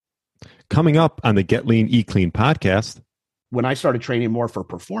Coming up on the Get Lean, Eat Clean podcast. When I started training more for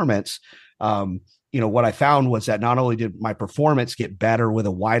performance, what I found was that not only did my performance get better with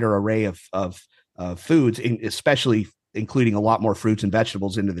a wider array of foods, especially including a lot more fruits and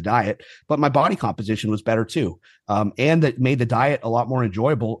vegetables into the diet, but my body composition was better too. And that made the diet a lot more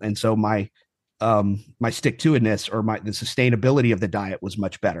enjoyable. And so my stick-to-itiveness or the sustainability of the diet was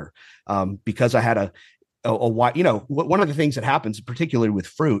much better because I had one of the things that happens, particularly with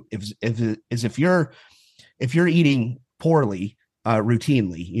fruit, is if you're eating poorly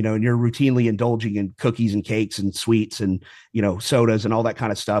routinely, and you're routinely indulging in cookies and cakes and sweets and sodas and all that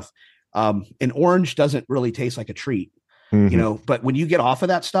kind of stuff, an orange doesn't really taste like a treat. But when you get off of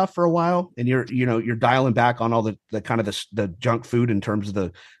that stuff for a while and you're dialing back on all the kind of the junk food in terms of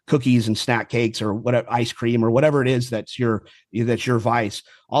the cookies and snack cakes or whatever, ice cream or whatever it is that's your vice,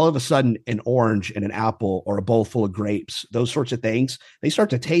 all of a sudden an orange and an apple or a bowl full of grapes, those sorts of things, they start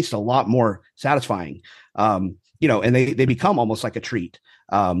to taste a lot more satisfying. And they become almost like a treat.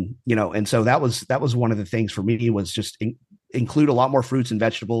 And so that was one of the things for me was just include a lot more fruits and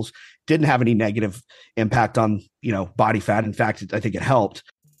vegetables. Didn't have any negative impact on, body fat. In fact, I think it helped.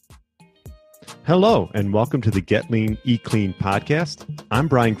 Hello, and welcome to the Get Lean, Eat Clean podcast. I'm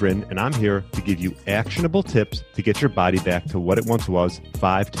Brian Grin, and I'm here to give you actionable tips to get your body back to what it once was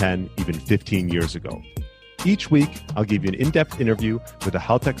 5, 10, even 15 years ago. Each week, I'll give you an in-depth interview with a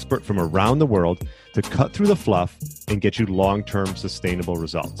health expert from around the world to cut through the fluff and get you long-term sustainable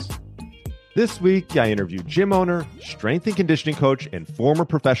results. This week, I interviewed gym owner, strength and conditioning coach, and former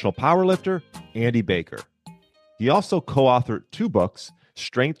professional powerlifter, Andy Baker. He also co-authored 2 books,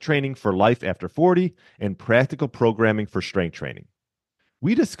 Strength Training for Life After 40 and Practical Programming for Strength Training.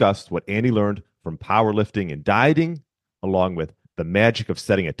 We discussed what Andy learned from powerlifting and dieting, along with the magic of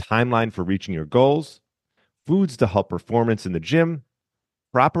setting a timeline for reaching your goals, foods to help performance in the gym,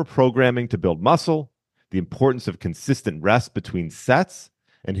 proper programming to build muscle, the importance of consistent rest between sets,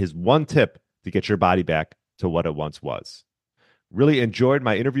 and his one tip to get your body back to what it once was. Really enjoyed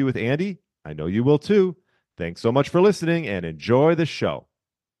my interview with Andy. I know you will too. Thanks so much for listening and enjoy the show.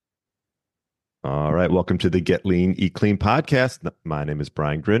 All right. Welcome to the Get Lean, Eat Clean podcast. My name is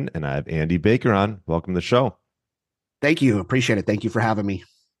Brian Grin and I have Andy Baker on. Welcome to the show. Thank you. Appreciate it. Thank you for having me.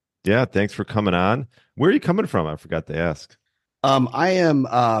 Yeah. Thanks for coming on. Where are you coming from? I forgot to ask. I am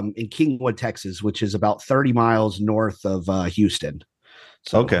in Kingwood, Texas, which is about 30 miles north of Houston.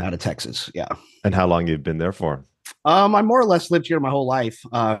 So okay. Out of Texas. Yeah. And how long you've been there for? I more or less lived here my whole life.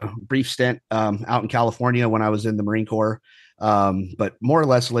 Brief stint out in California when I was in the Marine Corps. But more or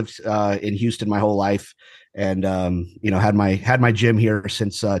less lived in Houston my whole life and had my gym here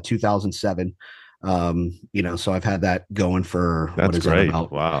since 2007. So I've had that going for That's what is great. That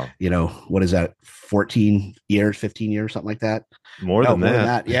about? Wow. What is that? 14 years, 15 years, something like that. More than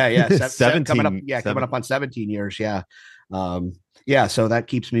that. Yeah. 17, coming up on 17 years. Yeah. So that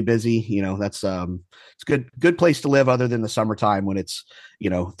keeps me busy. That's it's good place to live other than the summertime when it's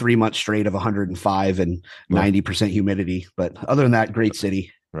 3 months straight of 105 and 90% humidity. But other than that, great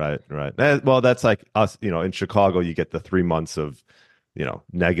city. Right. Well, that's like us, in Chicago, you get the 3 months of,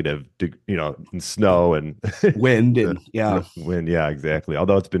 negative, and snow and wind and wind. Yeah, exactly.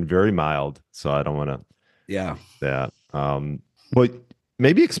 Although it's been very mild. So I don't want to. Yeah. That. Well,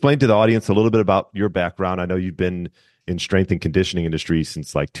 maybe explain to the audience a little bit about your background. I know you've been in strength and conditioning industry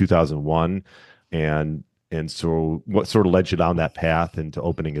since like 2001. And so what sort of led you down that path into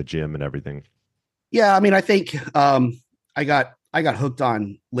opening a gym and everything? Yeah. I mean, I think I got hooked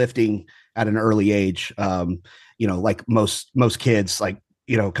on lifting at an early age. Like most kids, like,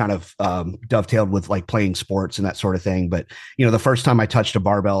 kind of dovetailed with like playing sports and that sort of thing. But, the first time I touched a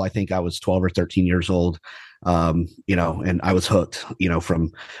barbell, I think I was 12 or 13 years old. And I was hooked,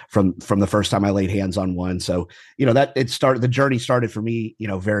 from the first time I laid hands on one. So, the journey started for me,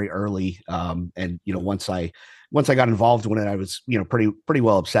 very early. And once I got involved in it, I was, pretty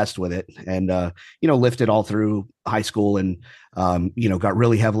well obsessed with it and, lifted all through high school and, got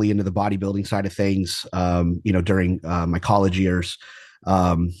really heavily into the bodybuilding side of things, during my college years.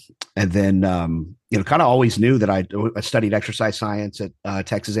 And then, kind of always knew that I studied exercise science at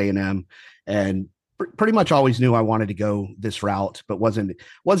Texas A&M and pretty much always knew I wanted to go this route, but wasn't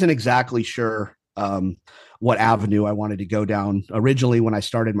exactly sure what avenue I wanted to go down. Originally, when I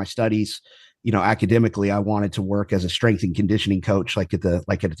started my studies, academically, I wanted to work as a strength and conditioning coach, like at the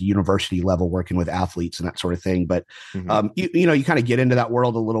university level, working with athletes and that sort of thing. But you kind of get into that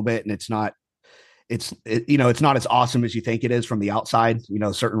world a little bit, and it's not as awesome as you think it is from the outside.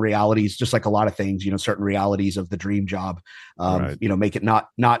 Certain realities, just like a lot of things, certain realities of the dream job, right. Make it not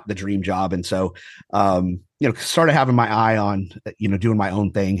the dream job. And so, started having my eye on, doing my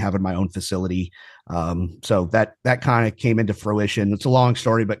own thing, having my own facility. So that kind of came into fruition. It's a long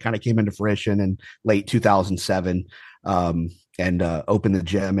story, but kind of came into fruition in late 2007, and opened the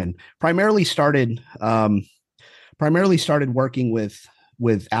gym, and primarily started working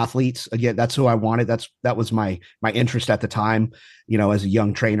with athletes. Again, that's who I wanted. That was my interest at the time. As a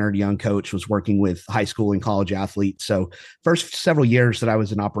young trainer, young coach, was working with high school and college athletes. So first several years that I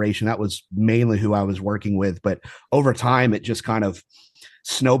was in operation, that was mainly who I was working with. But over time, it just kind of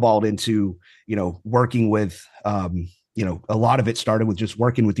snowballed into, working with, a lot of it started with just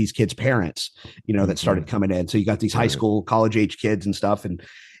working with these kids' parents, that started coming in. So you got these high school, college age kids and stuff. And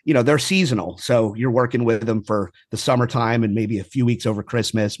they're seasonal. So you're working with them for the summertime and maybe a few weeks over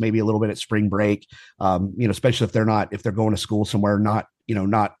Christmas, maybe a little bit at spring break, especially if they're going to school somewhere, not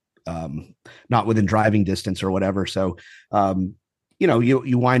within driving distance or whatever. So,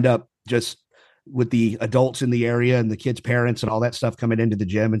 you wind up just with the adults in the area and the kids' parents and all that stuff coming into the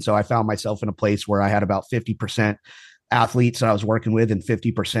gym. And so I found myself in a place where I had about 50% athletes that I was working with and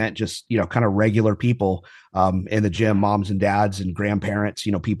 50% just, kind of regular people in the gym, moms and dads and grandparents,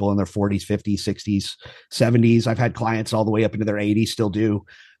 people in their 40s, 50s, 60s, 70s. I've had clients all the way up into their 80s, still do.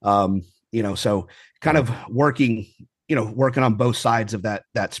 So kind of working on both sides of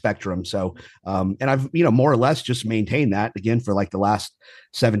that spectrum. So, and I've, more or less just maintained that again for like the last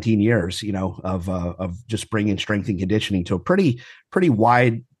 17 years, of just bringing strength and conditioning to a pretty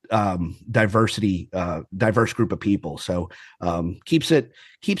wide diverse group of people. So keeps it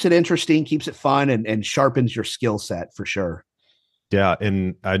interesting, keeps it fun, and sharpens your skill set for sure. Yeah.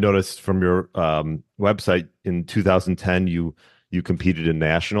 And I noticed from your website in 2010, you competed in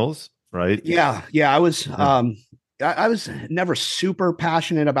nationals, right? Yeah. I was, I was never super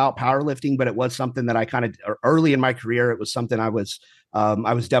passionate about powerlifting, but it was something that I kind of early in my career, it was something I was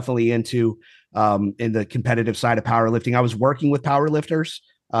definitely into, in the competitive side of powerlifting. I was working with powerlifters.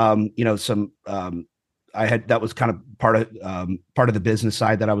 That was kind of part of the business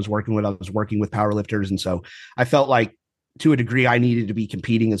side that I was working with. I was working with powerlifters. And so I felt like to a degree I needed to be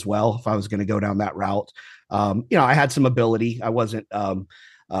competing as well if I was going to go down that route. I had some ability. I wasn't, I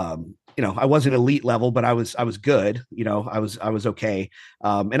wasn't elite level, but I was good. I was okay.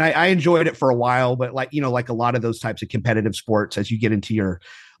 And I enjoyed it for a while, but like a lot of those types of competitive sports, as you get into your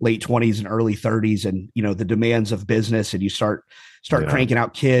late 20s and early 30s and, the demands of business and you start cranking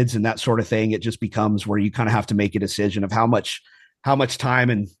out kids and that sort of thing, it just becomes where you kind of have to make a decision of how much time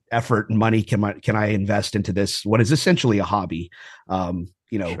and effort and money can I invest into this, what is essentially a hobby,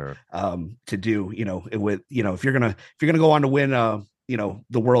 sure. To do, with, if you're going to go on to win,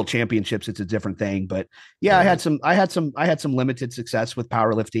 the world championships, it's a different thing. But yeah, right. I had some limited success with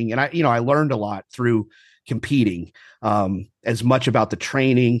powerlifting, and I learned a lot through competing, as much about the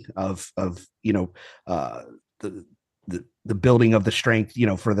training of the building of the strength,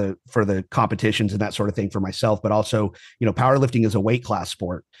 for the competitions and that sort of thing for myself, but also, powerlifting is a weight class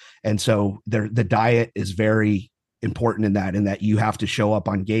sport. And so the diet is very important in that you have to show up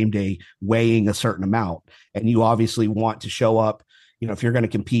on game day weighing a certain amount. And you obviously want to show up, if you're going to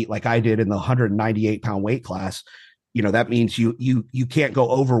compete like I did in the 198-pound weight class, that means you can't go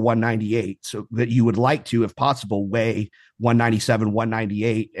over 198. So that you would like to, if possible, weigh 197,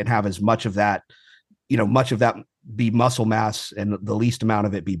 198 and have as much of that, be muscle mass and the least amount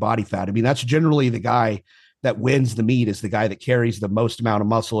of it be body fat. I mean, that's generally the guy that wins the meet is the guy that carries the most amount of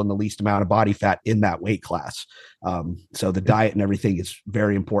muscle and the least amount of body fat in that weight class. So the diet and everything is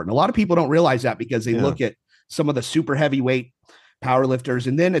very important. A lot of people don't realize that because they look at some of the super heavyweight powerlifters,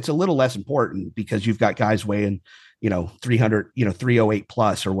 and then it's a little less important because you've got guys weighing, 300, 308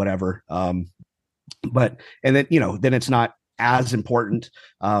 plus or whatever. But then it's not as important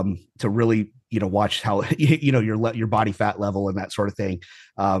to really, watch how, your body fat level and that sort of thing.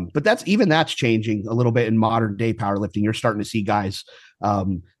 But that's changing a little bit in modern day powerlifting. You're starting to see guys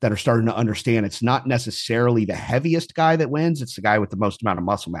that are starting to understand it's not necessarily the heaviest guy that wins. It's the guy with the most amount of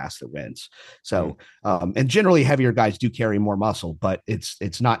muscle mass that wins. So, and generally heavier guys do carry more muscle, but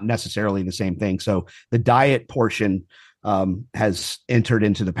it's not necessarily the same thing. So the diet portion has entered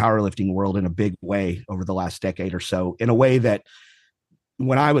into the powerlifting world in a big way over the last decade or so, in a way that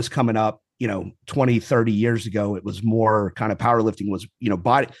when I was coming up, 20, 30 years ago, it was more kind of powerlifting was,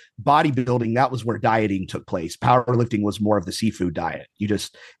 bodybuilding. That was where dieting took place. Powerlifting was more of the seafood diet. You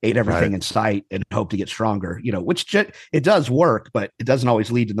just ate everything in sight and hope to get stronger, which it does work, but it doesn't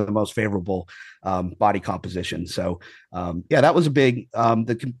always lead to the most favorable body composition. So that was a big,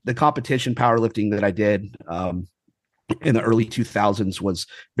 the competition powerlifting that I did in the early 2000s was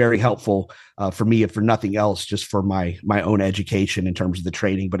very helpful for me, if for nothing else, just for my own education in terms of the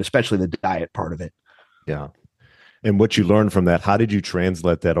training, but especially the diet part of it. Yeah. And what you learned from that, how did you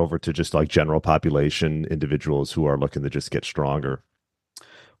translate that over to just like general population individuals who are looking to just get stronger?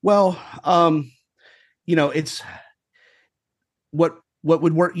 Well, it's what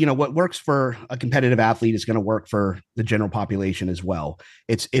would work, what works for a competitive athlete is going to work for the general population as well.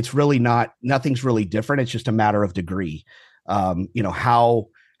 It's really nothing's really different. It's just a matter of degree.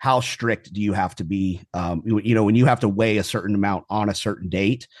 How strict do you have to be? When you have to weigh a certain amount on a certain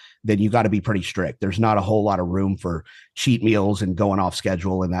date, then you got to be pretty strict. There's not a whole lot of room for cheat meals and going off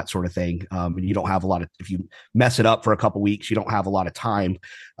schedule and that sort of thing. And you don't have a lot of, if you mess it up for a couple weeks, you don't have a lot of time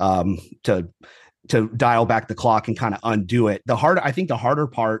to dial back the clock and kind of undo it. I think the harder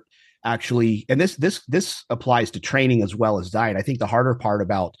part actually, and this applies to training as well as diet. I think the harder part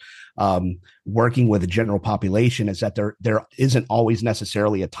about working with a general population is that there isn't always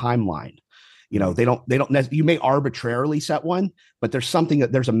necessarily a timeline. You may arbitrarily set one, but there's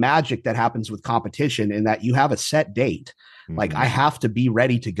a magic that happens with competition in that you have a set date. Mm-hmm. Like I have to be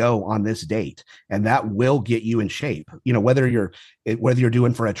ready to go on this date, and that will get you in shape. Whether you're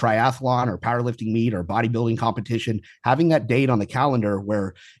doing for a triathlon or powerlifting meet or bodybuilding competition, having that date on the calendar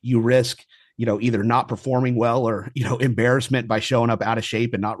where you risk either not performing well or, embarrassment by showing up out of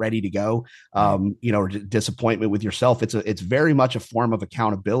shape and not ready to go, or disappointment with yourself. It's very much a form of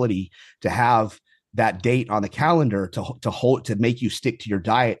accountability to have that date on the calendar to make you stick to your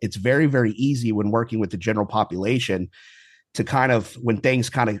diet. It's very, very easy when working with the general population to when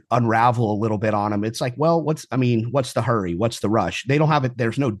things kind of unravel a little bit on them. It's like, well, what's the hurry? What's the rush? They don't have it.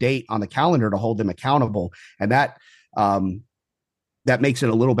 There's no date on the calendar to hold them accountable. And that makes it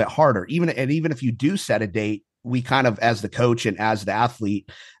a little bit harder. Even if you do set a date, we kind of, as the coach and as the athlete,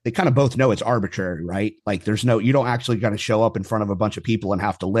 they kind of both know it's arbitrary, right? Like you don't actually got to show up in front of a bunch of people and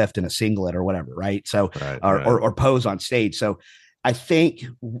have to lift in a singlet or whatever. Right. So, or pose on stage. So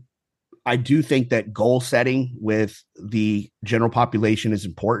I do think that goal setting with the general population is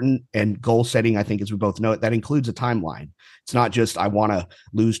important, and goal setting, I think, as we both know it, that includes a timeline. It's not just, I want to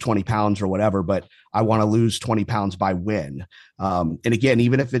lose 20 pounds or whatever, but I want to lose 20 pounds by when. And again,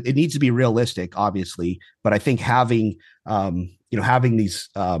 even if it needs to be realistic, obviously, but I think having these,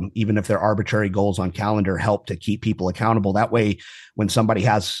 even if they're arbitrary goals on calendar, help to keep people accountable. That way, when somebody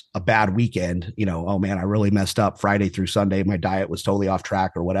has a bad weekend, oh man, I really messed up Friday through Sunday. My diet was totally off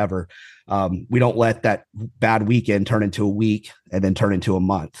track or whatever. We don't let that bad weekend turn into a week and then turn into a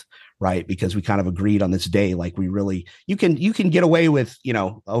month. Right. Because we kind of agreed on this day, like you can get away with,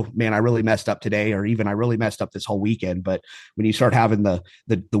 oh man, I really messed up today, or even I really messed up this whole weekend. But when you start having the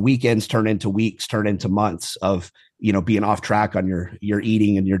weekends turn into weeks, turn into months of, being off track on your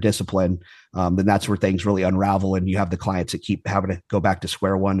eating and your discipline, then that's where things really unravel. And you have the clients that keep having to go back to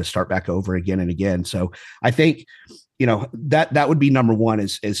square one to start back over again and again. So I think, that would be number one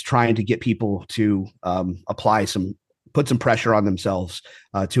is trying to get people to put some pressure on themselves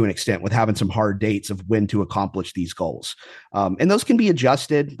to an extent with having some hard dates of when to accomplish these goals. And those can be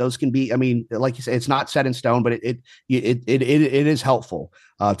adjusted. Those can be, like you say, it's not set in stone, but it is helpful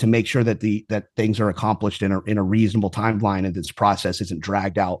to make sure that things are accomplished in a reasonable timeline and this process isn't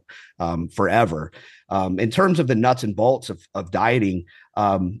dragged out forever. In terms of the nuts and bolts of dieting,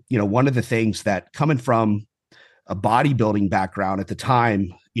 one of the things that coming from a bodybuilding background at the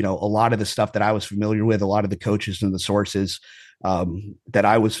time, a lot of the stuff that I was familiar with, a lot of the coaches and the sources that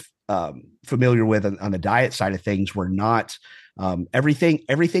I was familiar with on the diet side of things were not everything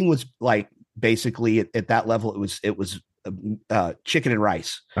was like basically at that level. It was chicken and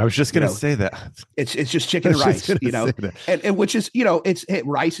rice. I was just going to say that it's just chicken and rice, and which is,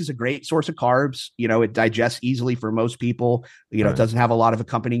 rice is a great source of carbs. It digests easily for most people. It doesn't have a lot of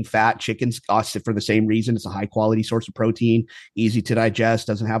accompanying fat. Chicken's for the same reason. It's a high quality source of protein, easy to digest,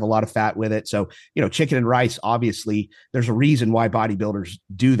 doesn't have a lot of fat with it. So, chicken and rice, obviously there's a reason why bodybuilders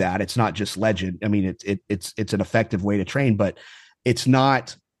do that. It's not just legend. It's an effective way to train, but it's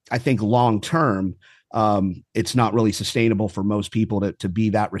not, I think, long-term, it's not really sustainable for most people to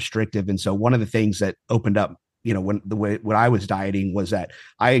be that restrictive. And so one of the things that opened up, when I was dieting was that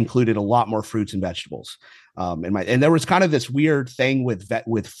I included a lot more fruits and vegetables. And there was kind of this weird thing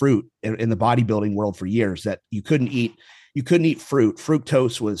with fruit in the bodybuilding world for years that you couldn't eat fruit.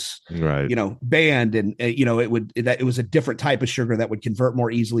 Fructose was, banned, and it was a different type of sugar that would convert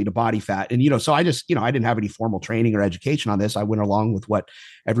more easily to body fat. And, so I just, I didn't have any formal training or education on this. I went along with what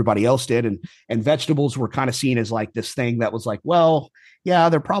everybody else did. And vegetables were kind of seen as like this thing that was like, well, yeah,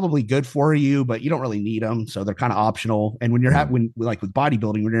 they're probably good for you, but you don't really need them. So they're kind of optional. And when you're like with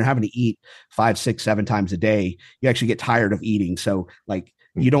bodybuilding, when you're having to eat 5, 6, 7 times a day, you actually get tired of eating. So like,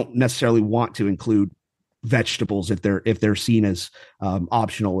 you don't necessarily want to include vegetables if they're seen as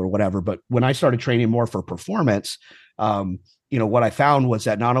optional or whatever. But when I started training more for performance, what I found was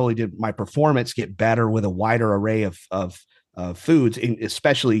that not only did my performance get better with a wider array of foods,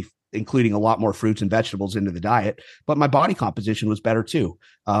 especially including a lot more fruits and vegetables into the diet, but my body composition was better too.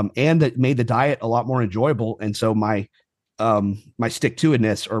 And that made the diet a lot more enjoyable. And so my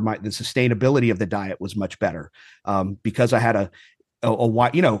stick-to-itiveness or the sustainability of the diet was much better, because I had a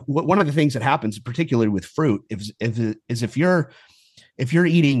one of the things that happens, particularly with fruit, is if you're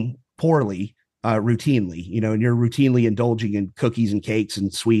eating poorly, routinely, and you're routinely indulging in cookies and cakes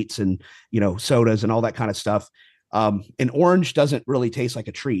and sweets and, sodas and all that kind of stuff. An orange doesn't really taste like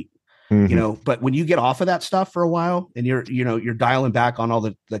a treat, but when you get off of that stuff for a while and you're dialing back on all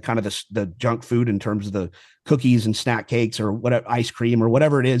the kind of the junk food in terms of the cookies and snack cakes or whatever, ice cream or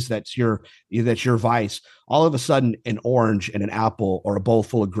whatever it is, that's your vice, all of a sudden an orange and an apple or a bowl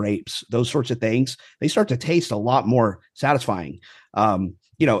full of grapes, those sorts of things, they start to taste a lot more satisfying. And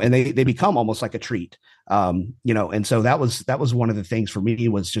they become almost like a treat. And so that was one of the things for me,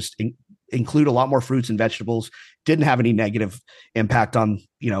 was just include a lot more fruits and vegetables. Didn't have any negative impact on,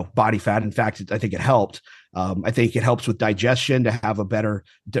 body fat. In fact, I think it helped. I think it helps with digestion to have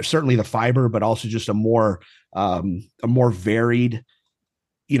certainly the fiber, but also just a more varied,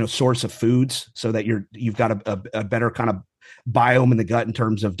 source of foods, so that you've got a better kind of biome in the gut in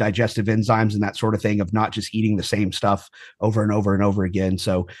terms of digestive enzymes and that sort of thing, of not just eating the same stuff over and over and over again.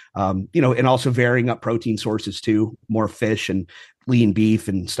 So, and also varying up protein sources too, more fish and lean beef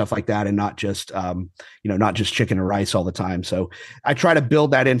and stuff like that, and not just chicken or rice all the time. So I try to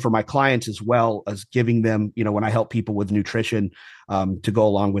build that in for my clients, as well as giving them, when I help people with nutrition, to go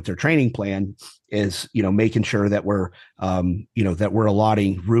along with their training plan, is, making sure that we're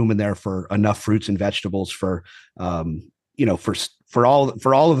allotting room in there for enough fruits and vegetables for all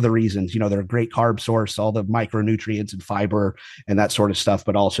of the reasons, they're a great carb source, all the micronutrients and fiber and that sort of stuff,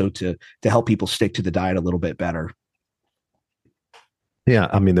 but also to help people stick to the diet a little bit better. Yeah.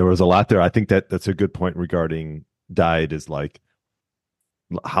 I mean, there was a lot there. I think that's a good point regarding diet, is like,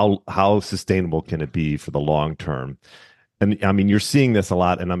 how sustainable can it be for the long term? And I mean, you're seeing this a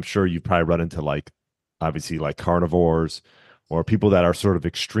lot, and I'm sure you've probably run into, like, obviously, like carnivores or people that are sort of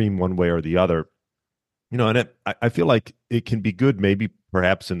extreme one way or the other. And I feel like it can be good, maybe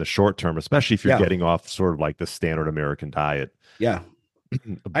perhaps in the short term, especially if you're getting off sort of like the standard American diet. Yeah.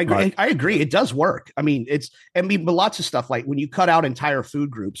 I agree. It does work. I mean, but lots of stuff, like when you cut out entire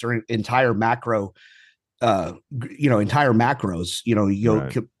food groups or entire macros,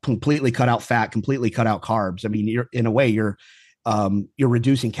 completely cut out fat, completely cut out carbs. I mean, you're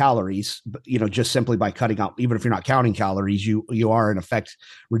reducing calories, just simply by cutting out, even if you're not counting calories, you are in effect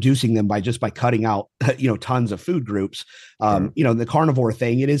reducing them by cutting out, tons of food groups. The carnivore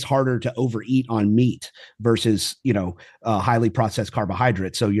thing, it is harder to overeat on meat versus, highly processed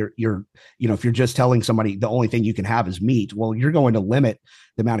carbohydrates. So if you're just telling somebody the only thing you can have is meat, well, you're going to limit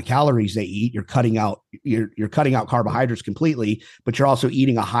the amount of calories they eat. You're cutting out carbohydrates completely, but you're also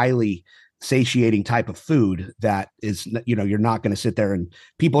eating a highly satiating type of food that is, you're not going to sit there, and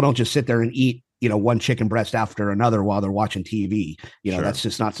people don't just sit there and eat, one chicken breast after another while they're watching TV. Sure. That's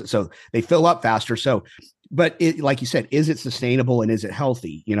just not, so they fill up faster. So, but like you said, is it sustainable and is it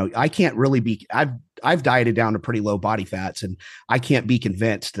healthy? I can't really I've dieted down to pretty low body fats, and I can't be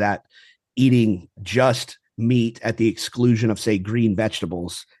convinced that eating just meat at the exclusion of, say, green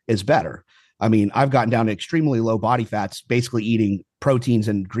vegetables is better. I mean, I've gotten down to extremely low body fats, basically eating proteins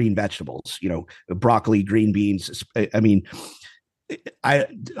and green vegetables, broccoli, green beans. I mean, I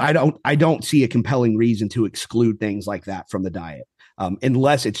don't see a compelling reason to exclude things like that from the diet,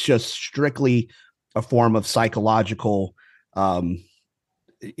 unless it's just strictly a form of psychological, for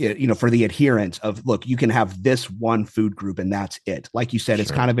the adherence of, look, you can have this one food group and that's it. Like you said, Sure. It's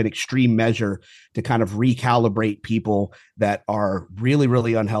kind of an extreme measure to kind of recalibrate people that are really,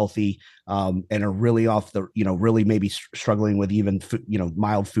 really unhealthy, and are really off the, really maybe struggling with even,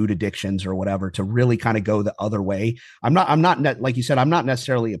 mild food addictions or whatever, to really kind of go the other way. I'm not, like you said, I'm not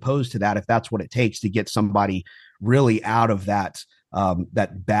necessarily opposed to that if that's what it takes to get somebody really out of that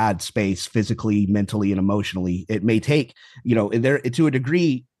bad space, physically, mentally, and emotionally. It may take, there to a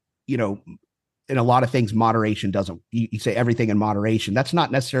degree, in a lot of things, moderation doesn't, you say everything in moderation. That's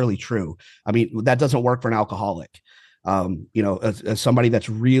not necessarily true. I mean, that doesn't work for an alcoholic. As somebody that's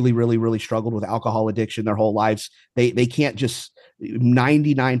really, really, really struggled with alcohol addiction their whole lives, they can't just,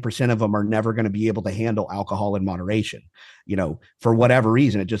 99% of them are never going to be able to handle alcohol in moderation, for whatever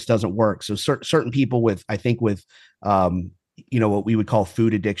reason. It just doesn't work. So certain people with, I think with, what we would call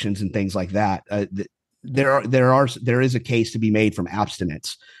food addictions and things like that, there is a case to be made from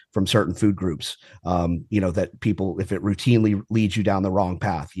abstinence from certain food groups. That people, if it routinely leads you down the wrong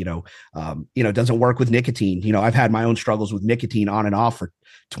path, it doesn't work with nicotine. I've had my own struggles with nicotine on and off for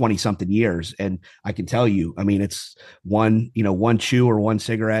 20 something years. And I can tell you, I mean, it's one chew or one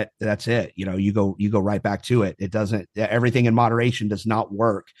cigarette. That's it. You go right back to it. It doesn't, everything in moderation does not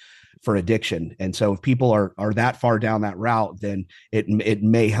work for addiction. And so if people are that far down that route, then it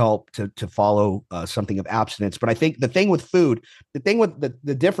may help to follow something of abstinence. But I think the thing with food,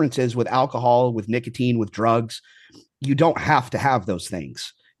 the difference is with alcohol, with nicotine, with drugs, you don't have to have those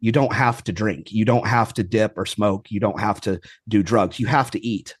things. You don't have to drink. You don't have to dip or smoke. You don't have to do drugs. You have to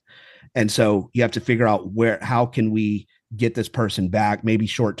eat. And so you have to figure out how can we get this person back? Maybe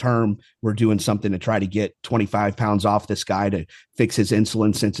short term, we're doing something to try to get 25 pounds off this guy, to fix his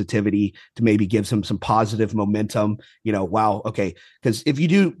insulin sensitivity, to maybe give him some positive momentum. Wow. Okay. Because if you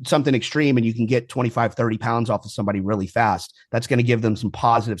do something extreme and you can get 25, 30 pounds off of somebody really fast, that's going to give them some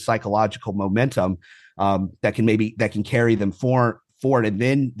positive psychological momentum that can carry them forward.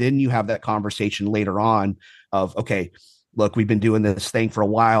 And then you have that conversation later on of, okay, look, we've been doing this thing for a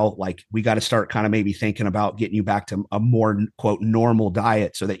while. Like, we got to start kind of maybe thinking about getting you back to a more, quote, normal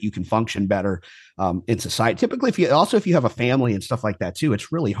diet so that you can function better in society. Typically, if you have a family and stuff like that too,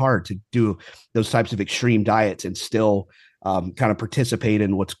 it's really hard to do those types of extreme diets and still kind of participate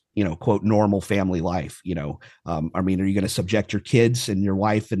in what's, quote, normal family life. Are you going to subject your kids and your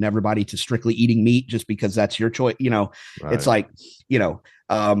wife and everybody to strictly eating meat just because that's your choice? Right. It's like,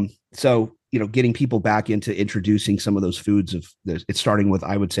 so, getting people back into introducing some of those foods it's starting with,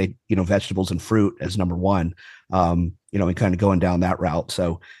 I would say, vegetables and fruit as number one, and kind of going down that route.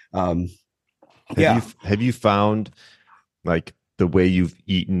 So, have you found, like, the way you've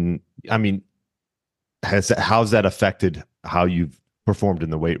eaten, I mean, how's that affected how you've performed in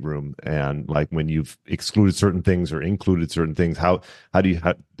the weight room, and like when you've excluded certain things or included certain things, how do you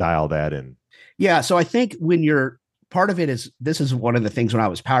dial that in? Yeah. So I think part of it is, this is one of the things when I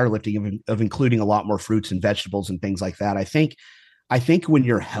was powerlifting of including a lot more fruits and vegetables and things like that. I think when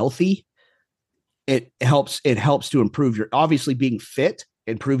you're healthy, it helps to improve obviously being fit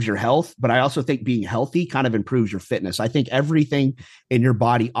improves your health, but I also think being healthy kind of improves your fitness. I think everything in your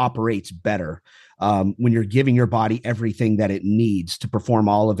body operates better when you're giving your body everything that it needs to perform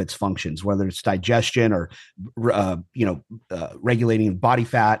all of its functions, whether it's digestion or, regulating body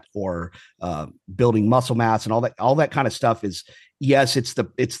fat or building muscle mass and all that kind of stuff is, yes, it's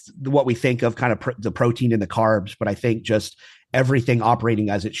what we think of kind of the protein and the carbs, but I think just everything operating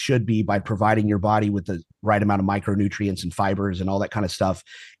as it should be by providing your body with the right amount of micronutrients and fibers and all that kind of stuff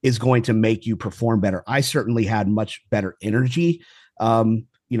is going to make you perform better. I certainly had much better energy,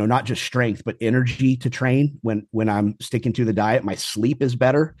 not just strength, but energy to train when I'm sticking to the diet. My sleep is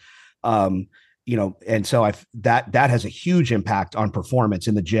better. And so that has a huge impact on performance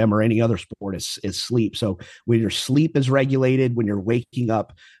in the gym or any other sport is sleep. So when your sleep is regulated, when you're waking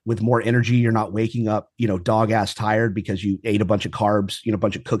up with more energy, you're not waking up, dog ass tired because you ate a bunch of carbs, a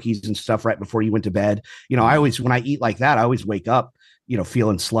bunch of cookies and stuff right before you went to bed. When I eat like that, I always wake up,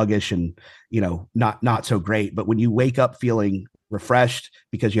 feeling sluggish and, not so great. But when you wake up feeling refreshed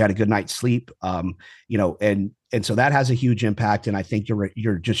because you had a good night's sleep, and so that has a huge impact. And I think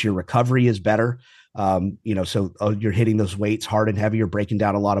your recovery is better. You're hitting those weights hard and heavy, you're breaking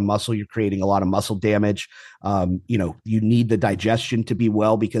down a lot of muscle, you're creating a lot of muscle damage. You need the digestion to be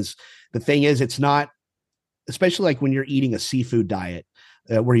well, because the thing is, it's not, especially like when you're eating a seafood diet,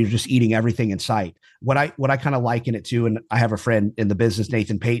 where you're just eating everything in sight. What I kind of liken it to, and I have a friend in the business,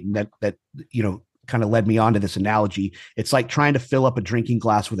 Nathan Payton, that kind of led me on to this analogy. It's like trying to fill up a drinking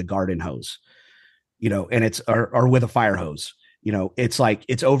glass with a garden hose, and it's or with a fire hose. It's like,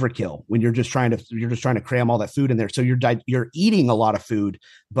 it's overkill when you're just trying to cram all that food in there. So you're eating a lot of food,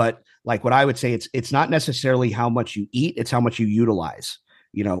 but like what I would say, it's not necessarily how much you eat, it's how much you utilize.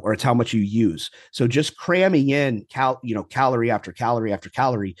 Or it's how much you use. So just cramming in calorie after calorie after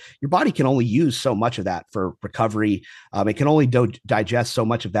calorie, your body can only use so much of that for recovery. It can only digest so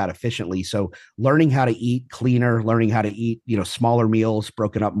much of that efficiently. So learning how to eat cleaner, learning how to eat, smaller meals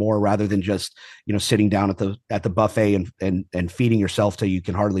broken up more rather than just, sitting down at the buffet and feeding yourself till you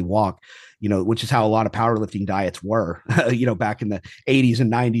can hardly walk, which is how a lot of powerlifting diets were, back in the 80s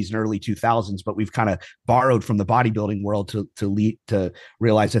and 90s and early 2000s. But we've kind of borrowed from the bodybuilding world to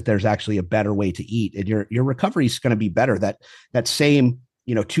realize that there's actually a better way to eat, and your recovery is going to be better. That same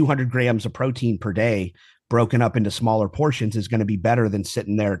 200 grams of protein per day broken up into smaller portions is going to be better than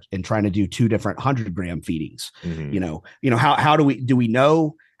sitting there and trying to do 2 different 100-gram feedings. Mm-hmm. How do we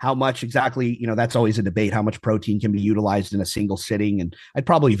know how much exactly, that's always a debate, how much protein can be utilized in a single sitting. And it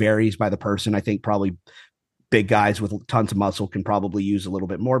probably varies by the person. I think probably big guys with tons of muscle can probably use a little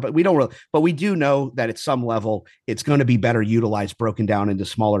bit more, but we don't really, but we do know that at some level it's going to be better utilized, broken down into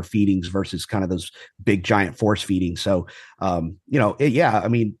smaller feedings versus kind of those big giant force feedings. So, I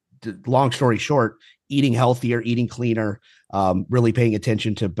mean, long story short, eating healthier, eating cleaner, really paying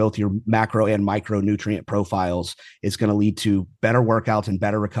attention to both your macro and micronutrient profiles is going to lead to better workouts and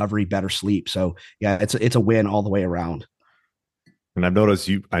better recovery, better sleep. So yeah, it's a win all the way around. And I've noticed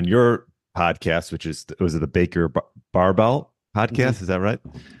you on your podcast, which was it the Baker Barbell podcast? Mm-hmm. Is that right?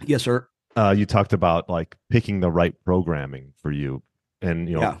 Yes, sir. You talked about like picking the right programming for you. And,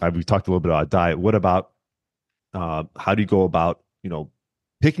 we talked a little bit about diet. What about, how do you go about,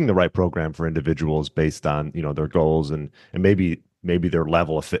 picking the right program for individuals based on, their goals and maybe their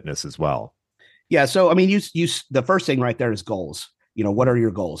level of fitness as well? Yeah. So, I mean, you the first thing right there is goals. What are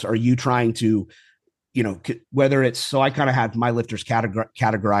your goals? Are you trying to, whether it's, so I kind of had my lifters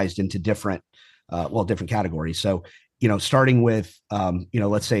categorized into different categories. So, starting with,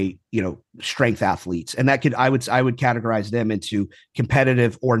 let's say, strength athletes, and that I would categorize them into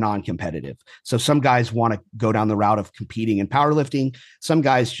competitive or non-competitive. So some guys want to go down the route of competing in powerlifting. Some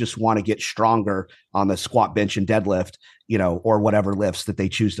guys just want to get stronger on the squat, bench, and deadlift, or whatever lifts that they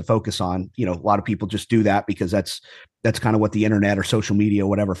choose to focus on. A lot of people just do that because that's kind of what the internet or social media, or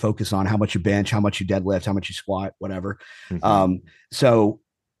whatever, focus on: how much you bench, how much you deadlift, how much you squat, whatever. Mm-hmm.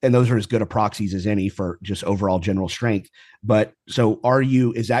 And those are as good a proxies as any for just overall general strength. But so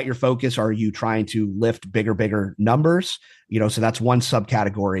is that your focus? Are you trying to lift bigger numbers? So that's one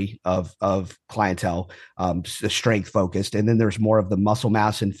subcategory of clientele, strength focused. And then there's more of the muscle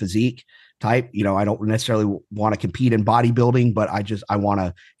mass and physique type. I don't necessarily want to compete in bodybuilding, but I want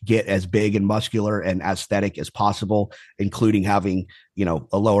to get as big and muscular and aesthetic as possible, including having,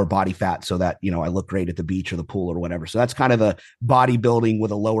 a lower body fat so that, I look great at the beach or the pool or whatever. So that's kind of the bodybuilding with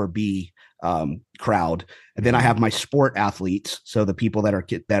a lower B crowd. And then I have my sport athletes. So the people that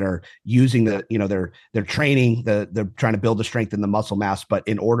are using they're training, they're trying to build the strength and the muscle mass, but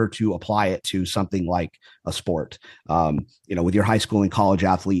in order to apply it to something like a sport, with your high school and college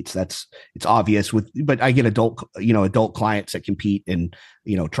athletes, it's obvious but I get adult clients that compete in,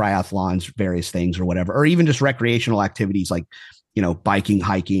 triathlons, various things or whatever, or even just recreational activities like, biking,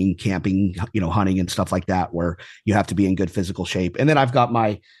 hiking, camping, hunting and stuff like that, where you have to be in good physical shape. And then I've got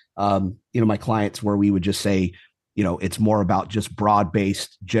my, my clients where we would just say, it's more about just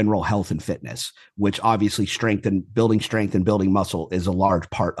broad-based general health and fitness, which obviously strength and building muscle is a large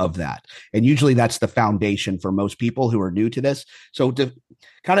part of that. And usually that's the foundation for most people who are new to this. So to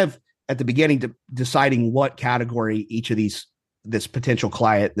kind of at the beginning, deciding what category each of this potential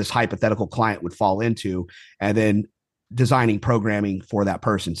client, this hypothetical client would fall into, and then designing programming for that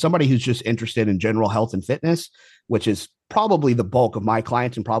person. Somebody who's just interested in general health and fitness, which is probably the bulk of my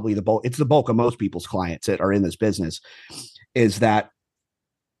clients and probably it's the bulk of most people's clients that are in this business, is that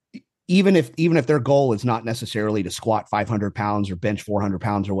even if their goal is not necessarily to squat 500 pounds or bench 400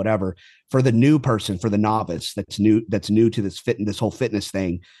 pounds or whatever, for the new person, for the novice that's new to this whole fitness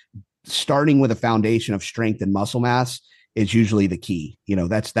thing, starting with a foundation of strength and muscle mass is usually the key.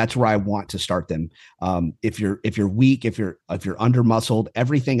 That's where I want to start them. If you're weak, if you're under muscled,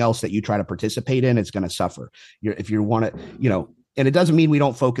 everything else that you try to participate in is going to suffer. If you want to, and it doesn't mean we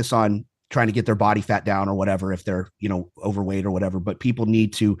don't focus on trying to get their body fat down or whatever, if they're, overweight or whatever, but people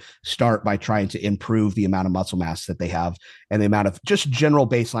need to start by trying to improve the amount of muscle mass that they have and the amount of just general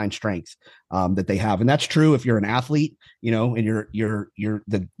baseline strength that they have. And that's true if you're an athlete, and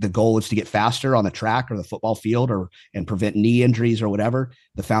the goal is to get faster on the track or the football field and prevent knee injuries or whatever.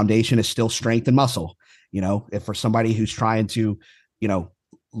 The foundation is still strength and muscle. If for somebody who's trying to,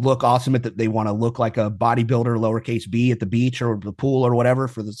 look awesome they want to look like a bodybuilder, lowercase b, at the beach or the pool or whatever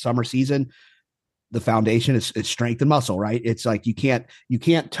for the summer season, the foundation is strength and muscle, right? It's like you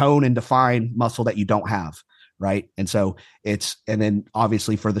can't tone and define muscle that you don't have, right? And so and then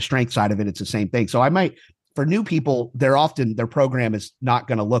obviously for the strength side of it, it's the same thing. So for new people, their program is not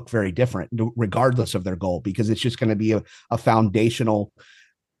going to look very different regardless of their goal, because it's just going to be a foundational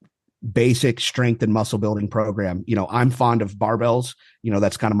basic strength and muscle building program. I'm fond of barbells.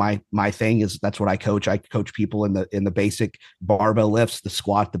 That's kind of my thing, is that's what I coach. I coach people in the basic barbell lifts, the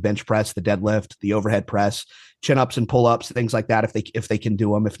squat, the bench press, the deadlift, the overhead press, chin ups and pull ups, things like that. If they can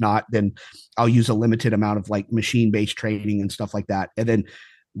do them, if not, then I'll use a limited amount of like machine based training and stuff like that. And then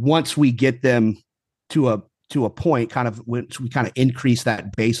once we get them to a point, kind of once we kind of increase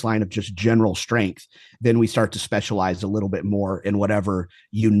that baseline of just general strength, then we start to specialize a little bit more in whatever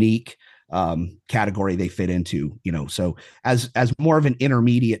unique category they fit into. So as more of an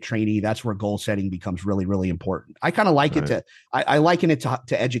intermediate trainee, that's where goal setting becomes really, really important. I kind of like it to, I liken it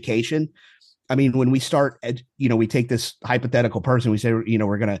to education. I mean, when we start, we take this hypothetical person, we say,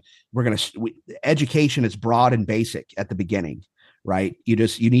 education is broad and basic at the beginning, right? You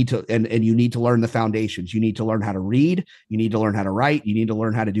need to, and you need to learn the foundations. You need to learn how to read. You need to learn how to write. You need to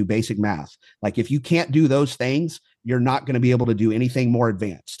learn how to do basic math. Like if you can't do those things, you're not going to be able to do anything more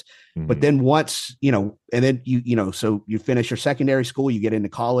advanced. Mm-hmm. But then once, and then so you finish your secondary school, you get into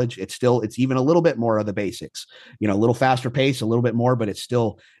college, it's even a little bit more of the basics, a little faster pace, a little bit more, but it's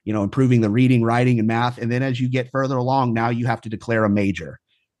still, improving the reading, writing, and math. And then as you get further along, now you have to declare a major,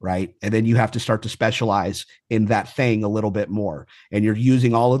 right? And then you have to start to specialize in that thing a little bit more. And you're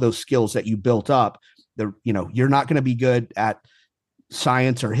using all of those skills that you built up. You're not going to be good at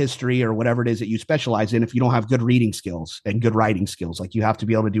science or history or whatever it is that you specialize in if you don't have good reading skills and good writing skills. Like you have to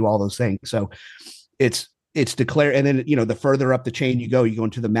be able to do all those things. So it's declared. And then, the further up the chain you go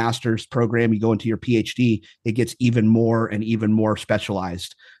into the master's program, you go into your PhD, it gets even more and even more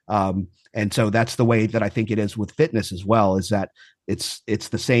specialized. And so that's the way that I think it is with fitness as well, is that it's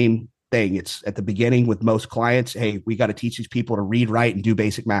the same thing. It's at the beginning with most clients. Hey, we got to teach these people to read, write, and do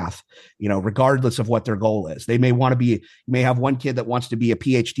basic math, regardless of what their goal is. They may want to you may have one kid that wants to be a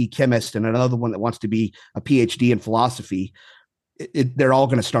PhD chemist and another one that wants to be a PhD in philosophy. They're all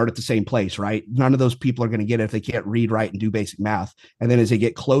going to start at the same place, right? None of those people are going to get it if they can't read, write, and do basic math. And then as they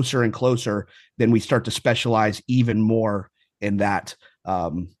get closer and closer, then we start to specialize even more in that,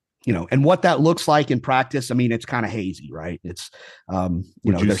 and what that looks like in practice. I mean, it's kind of hazy, right? It's,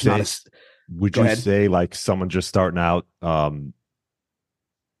 there's not a, would you say like someone just starting out,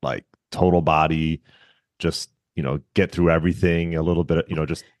 like total body, just, get through everything a little bit,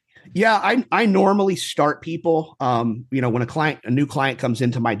 just. Yeah, I normally start people, when a new client comes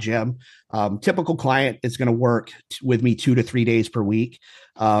into my gym, typical client is going to work with me 2 to 3 days per week.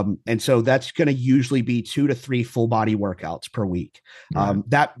 And so that's going to usually be 2 to 3 full body workouts per week. Right.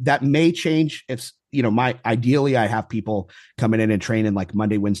 That may change if, ideally I have people coming in and training like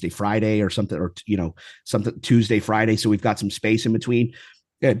Monday, Wednesday, Friday or something, or, something Tuesday, Friday. So we've got some space in between.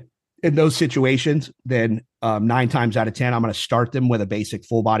 And in those situations, then 9 times out of 10, I'm going to start them with a basic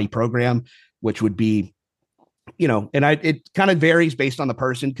full body program, which would be, it kind of varies based on the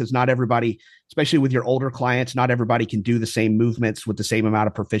person, because not everybody, especially with your older clients, not everybody can do the same movements with the same amount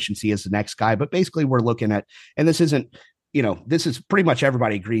of proficiency as the next guy. But basically we're looking at, and this isn't, this is pretty much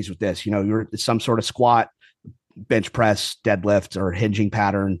everybody agrees with this, you're some sort of squat, bench press, deadlift, or hinging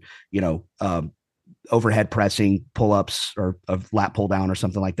pattern, overhead pressing, pull-ups, or a lat pull down or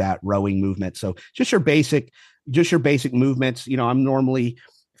something like that, rowing movement. So just your basic movements. I'm normally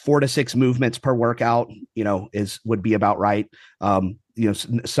 4 to 6 movements per workout, would be about right.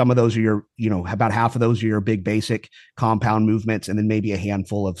 Some of those are your, about half of those are your big basic compound movements, and then maybe a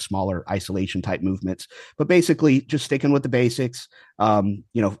handful of smaller isolation type movements. But basically just sticking with the basics,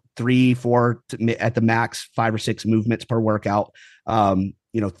 3, 4 at the max, 5 or 6 movements per workout.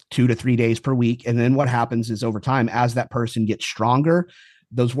 2 to 3 days per week. And then what happens is over time, as that person gets stronger,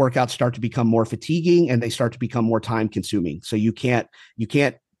 those workouts start to become more fatiguing and they start to become more time consuming. So you can't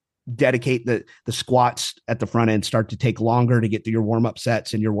dedicate the squats at the front end start to take longer to get through your warm-up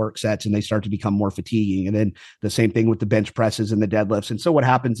sets and your work sets, and they start to become more fatiguing. And then the same thing with the bench presses and the deadlifts. And so what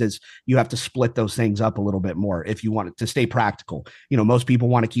happens is you have to split those things up a little bit more if you want it to stay practical. Most people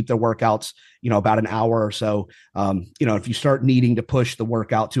want to keep their workouts, about an hour or so. If you start needing to push the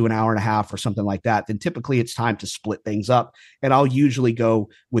workout to an hour and a half or something like that, then typically it's time to split things up. And I'll usually go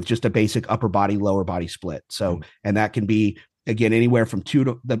with just a basic upper body, lower body split. So, and that can be, again, anywhere from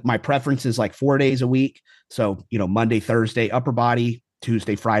my preference is like 4 days a week. So, Monday, Thursday, upper body,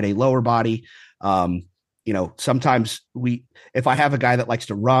 Tuesday, Friday, lower body. Sometimes if I have a guy that likes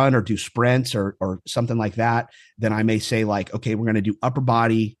to run or do sprints or something like that, then I may say like, okay, we're going to do upper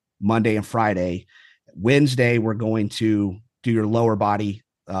body Monday and Friday. Wednesday, we're going to do your lower body,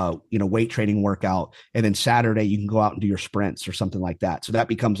 weight training workout. And then Saturday, you can go out and do your sprints or something like that. So that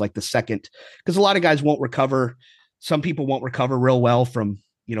becomes like the second, because a lot of guys won't recover. Some people won't recover real well from,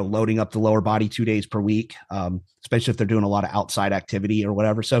 loading up the lower body 2 days per week, especially if they're doing a lot of outside activity or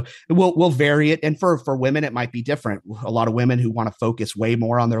whatever. So we'll vary it. And for women, it might be different. A lot of women who want to focus way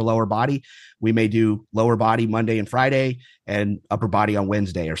more on their lower body, we may do lower body Monday and Friday and upper body on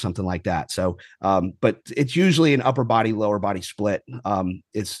Wednesday or something like that. So, but it's usually an upper body, lower body split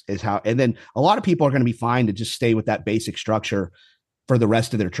is how, and then a lot of people are going to be fine to just stay with that basic structure for the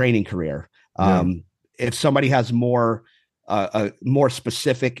rest of their training career. Yeah. If somebody has more more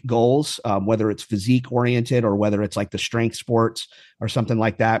specific goals, whether it's physique oriented or whether it's like the strength sports or something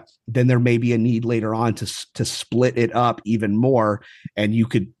like that, then there may be a need later on to split it up even more. And you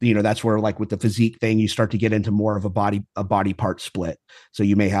could, that's where, like with the physique thing, you start to get into more of a body part split. So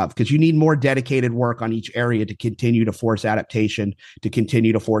you may have, because you need more dedicated work on each area to continue to force adaptation, to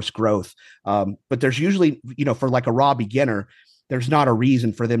continue to force growth. But there's usually, for like a raw beginner, there's not a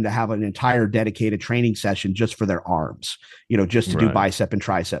reason for them to have an entire dedicated training session just for their arms, just to do bicep and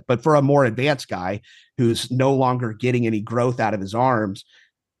tricep. But for a more advanced guy who's no longer getting any growth out of his arms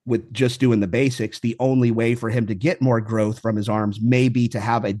with just doing the basics, the only way for him to get more growth from his arms may be to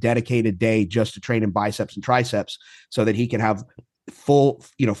have a dedicated day just to train in biceps and triceps so that he can have full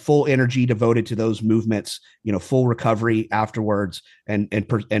energy devoted to those movements, full recovery afterwards, and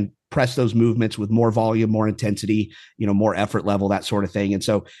press those movements with more volume, more intensity, more effort level, that sort of thing. And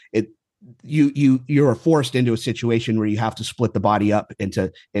so you're forced into a situation where you have to split the body up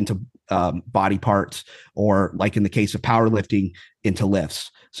into body parts, or like in the case of powerlifting, into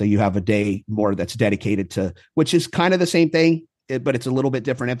lifts. So you have a day more that's dedicated to, which is kind of the same thing, but it's a little bit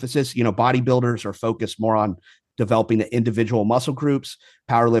different emphasis. Bodybuilders are focused more on developing the individual muscle groups.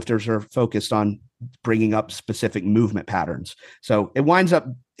 Powerlifters are focused on bringing up specific movement patterns. So it winds up,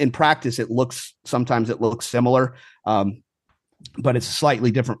 in practice, sometimes it looks similar, but it's a slightly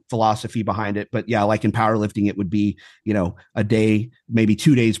different philosophy behind it. But yeah, like in powerlifting, it would be, a day, maybe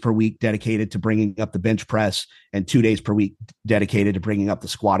 2 days per week dedicated to bringing up the bench press, and 2 days per week dedicated to bringing up the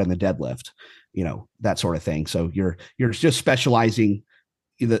squat and the deadlift, that sort of thing. So you're just specializing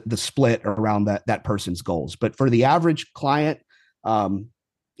the split around that person's goals. But for the average client, what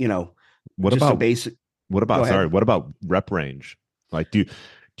about rep range? Like, do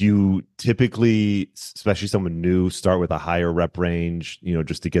you typically, especially someone new, start with a higher rep range,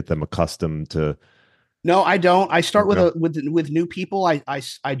 just to get them accustomed to? No, I don't. I start with new people.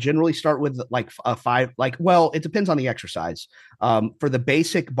 I generally start with like a 5, it depends on the exercise. For the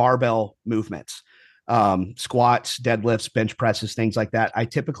basic barbell movements, squats, deadlifts, bench presses, things like that, I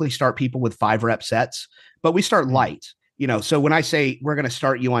typically start people with 5 rep sets, but we start light. So when I say we're going to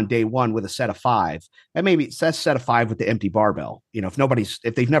start you on day 1 with a set of 5, that maybe it's a set of 5 with the empty barbell.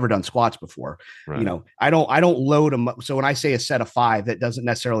 If they've never done squats before, right. I don't load them. So when I say a set of 5, that doesn't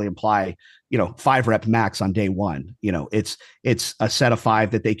necessarily imply, 5 rep max on day 1. It's a set of 5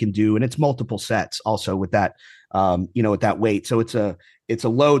 that they can do, and it's multiple sets also with that, with that weight. So it's a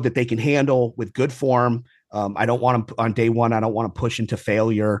load that they can handle with good form. I don't want them on day 1. I don't want to push into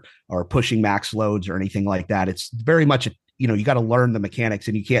failure or pushing max loads or anything like that. It's very much, you got to learn the mechanics,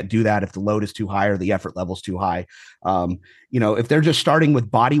 and you can't do that if the load is too high or the effort level is too high. If they're just starting with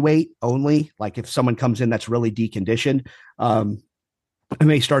body weight only, like if someone comes in that's really deconditioned, I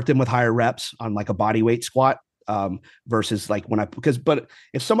may start them with higher reps on like a body weight squat, versus like but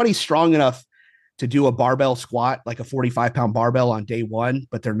if somebody's strong enough to do a barbell squat, like a 45-pound barbell on day 1,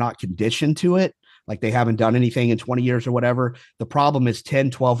 but they're not conditioned to it, like they haven't done anything in 20 years or whatever, the problem is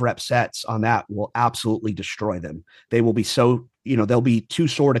 10, 12 rep sets on that will absolutely destroy them. They will be they'll be too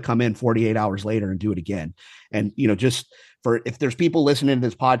sore to come in 48 hours later and do it again. And, just if there's people listening to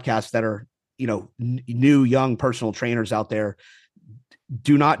this podcast that are, new, young personal trainers out there,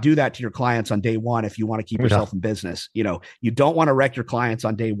 do not do that to your clients on day 1 if you want to keep yourself in business. You don't want to wreck your clients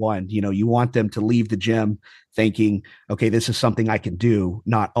on day 1. You want them to leave the gym thinking, okay, this is something I can do,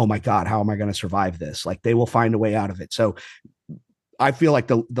 not, oh my God, how am I going to survive this? Like, they will find a way out of it. So I feel like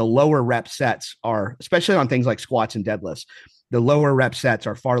the lower rep sets are, especially on things like squats and deadlifts, the lower rep sets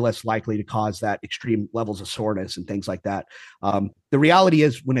are far less likely to cause that extreme levels of soreness and things like that. The reality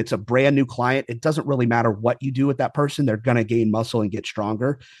is, when it's a brand new client, it doesn't really matter what you do with that person. They're going to gain muscle and get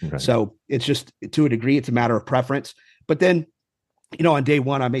stronger. Okay. So it's just, to a degree, it's a matter of preference. But then, on day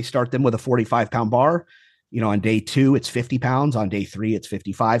 1, I may start them with a 45-pound bar. On day 2, it's 50 pounds. On day 3, it's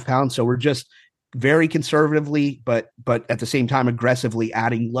 55 pounds. So we're just very conservatively, but at the same time, aggressively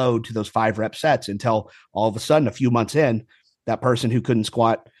adding load to those 5 rep sets until all of a sudden, a few months in, that person who couldn't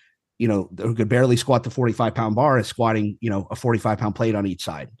squat, who could barely squat the 45-pound bar is squatting, a 45-pound plate on each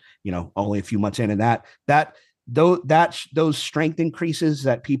side, only a few months in. And those strength increases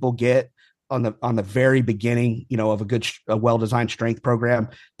that people get on the very beginning, of a well-designed strength program,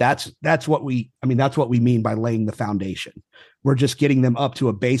 that's what we mean by laying the foundation. We're just getting them up to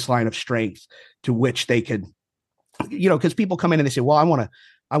a baseline of strength to which they could, because people come in and they say, well,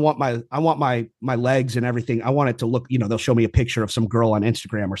 I want my legs and everything. I want it to look, they'll show me a picture of some girl on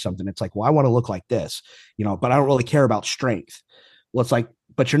Instagram or something. It's like, well, I want to look like this, but I don't really care about strength. Well, it's like,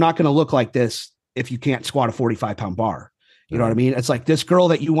 but you're not going to look like this if you can't squat a 45-pound bar. You know what I mean? It's like, this girl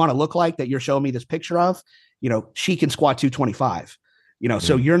that you want to look like, that you're showing me this picture of, she can squat 225,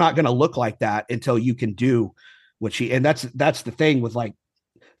 so you're not going to look like that until you can do what and that's the thing with like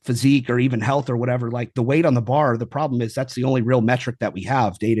physique or even health or whatever, like the weight on the bar. The problem is that's the only real metric that we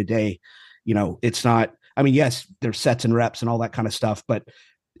have day to day. It's not, I mean, yes, there's sets and reps and all that kind of stuff, but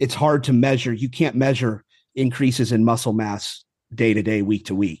it's hard to measure. You can't measure increases in muscle mass day to day, week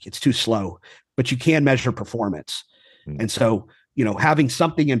to week. It's too slow, but you can measure performance. And so, having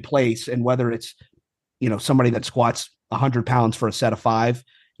something in place, and whether it's, somebody that squats 100 pounds for a set of 5,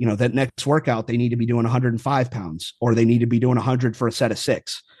 that next workout, they need to be doing 105 pounds, or they need to be doing 100 for a set of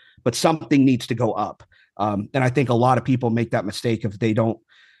 6, but something needs to go up. And I think a lot of people make that mistake if they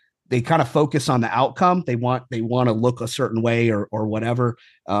kind of focus on the outcome. They want to look a certain way or whatever.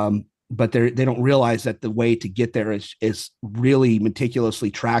 But they don't realize that the way to get there is really meticulously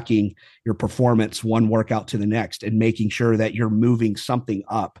tracking your performance one workout to the next and making sure that you're moving something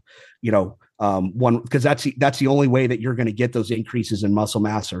up, because that's the only way that you're going to get those increases in muscle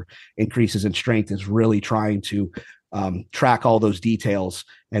mass or increases in strength, is really trying to track all those details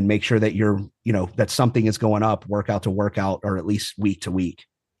and make sure that that something is going up workout to workout, or at least week to week.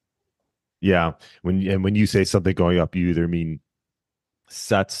 Yeah. When you say something going up, you either mean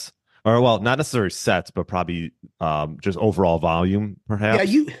sets, or, well, not necessarily sets, but probably just overall volume,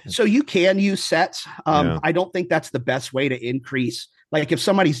 perhaps. Yeah, you can use sets. I don't think that's the best way to increase. Like if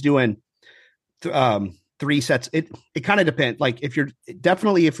somebody's doing 3 sets, it kind of depends. Like if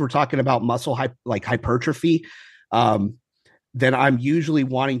we're talking about muscle hypertrophy, then I'm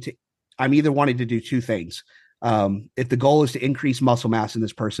either wanting to do 2 things. If the goal is to increase muscle mass in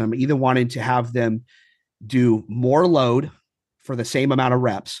this person, I'm either wanting to have them do more load for the same amount of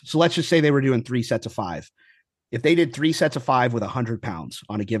reps. So let's just say they were doing 3 sets of 5. If they did 3 sets of 5 with 100 pounds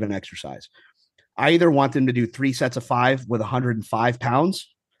on a given exercise, I either want them to do 3 sets of 5 with 105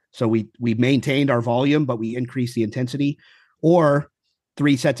 pounds. So we maintained our volume, but we increased the intensity, or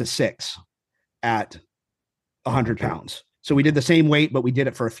 3 sets of 6 at 100 pounds. So we did the same weight, but we did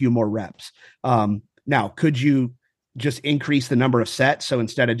it for a few more reps. Now, could you just increase the number of sets? So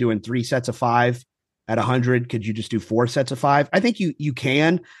instead of doing 3 sets of 5 at 100, could you just do 4 sets of 5? I think you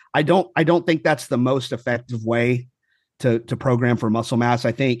can. I don't think that's the most effective way to program for muscle mass.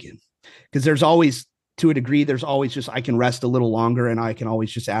 I think because there's always, to a degree, there's always just, I can rest a little longer and I can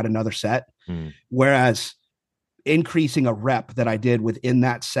always just add another set. Whereas increasing a rep that I did within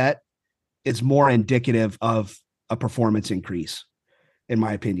that set is more indicative of a performance increase, in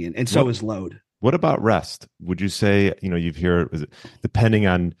my opinion. And so is load. What about rest? Would you say, you've heard, depending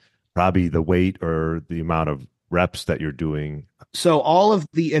on probably the weight or the amount of reps that you're doing? So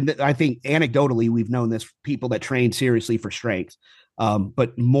and I think anecdotally, we've known this, people that train seriously for strength,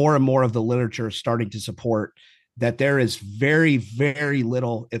 but more and more of the literature is starting to support that there is very, very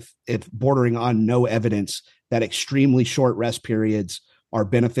little, if bordering on no evidence, that extremely short rest periods are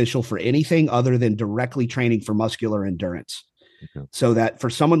beneficial for anything other than directly training for muscular endurance. Okay. So that for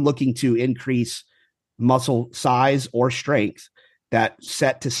someone looking to increase muscle size or strength, that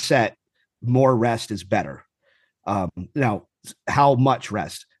set to set, more rest is better. Now, how much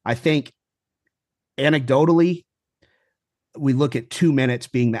rest? I think anecdotally, we look at 2 minutes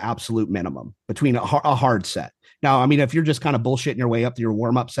being the absolute minimum between a hard set. Now, I mean, if you're just kind of bullshitting your way up to your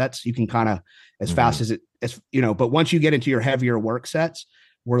warm-up sets, you can kind of as fast as but once you get into your heavier work sets,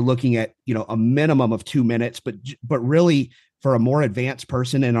 we're looking at, a minimum of 2 minutes, but really for a more advanced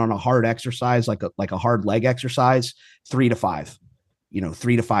person and on a hard exercise, like a hard leg exercise, 3 to 5,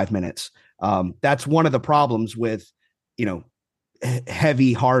 3 to 5 minutes. That's one of the problems with,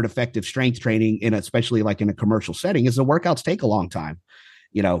 heavy, hard, effective strength training, especially like in a commercial setting, is the workouts take a long time.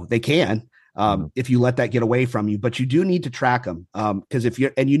 They can, if you let that get away from you, but you do need to track them. Because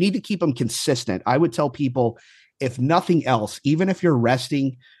you need to keep them consistent. I would tell people, if nothing else, even if you're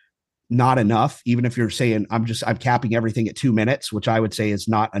resting not enough, even if you're saying, I'm capping everything at 2 minutes, which I would say is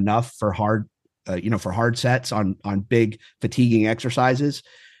not enough for hard, for hard sets on big fatiguing exercises,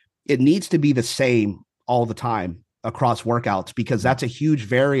 it needs to be the same all the time across workouts, because that's a huge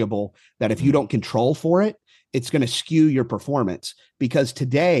variable that if you don't control for it, it's going to skew your performance. Because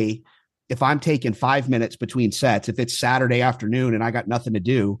today, if I'm taking 5 minutes between sets, if it's Saturday afternoon and I got nothing to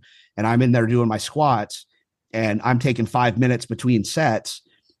do and I'm in there doing my squats and I'm taking 5 minutes between sets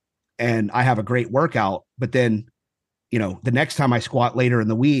and I have a great workout, but then, the next time I squat later in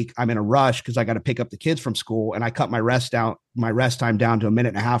the week, I'm in a rush because I got to pick up the kids from school and I cut my rest time down to 1.5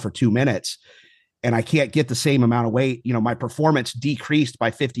 minutes or 2 minutes, and I can't get the same amount of weight. My performance decreased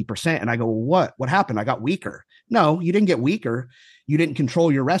by 50%. And I go, well, what happened? I got weaker. No, you didn't get weaker. You didn't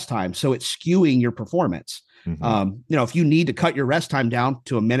control your rest time. So it's skewing your performance. If you need to cut your rest time down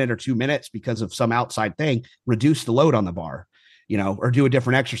to a minute or 2 minutes because of some outside thing, reduce the load on the bar, or do a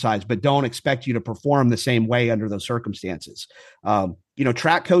different exercise, but don't expect you to perform the same way under those circumstances.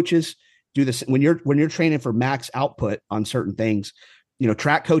 Track coaches do this when you're training for max output on certain things.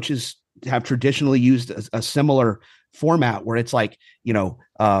 Track coaches have traditionally used a similar format where it's like,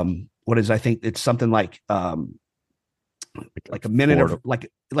 I think it's something like a minute of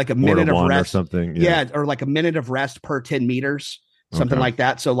a minute of rest or something. Yeah. Or like a minute of rest per 10 meters, something like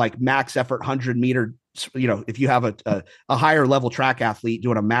that. So like max effort 100-meter, if you have a higher level track athlete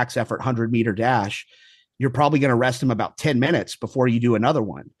doing a max effort 100-meter dash, you're probably going to rest him about 10 minutes before you do another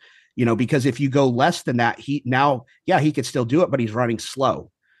one, because if you go less than that, he could still do it, but he's running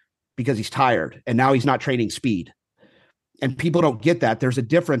slow because he's tired. And now he's not training speed. And people don't get that. There's a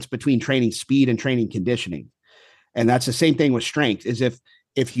difference between training speed and training conditioning. And that's the same thing with strength, is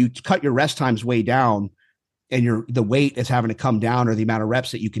if you cut your rest times way down and the weight is having to come down, or the amount of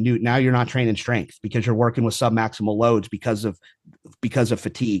reps that you can do, now you're not training strength because you're working with submaximal loads because of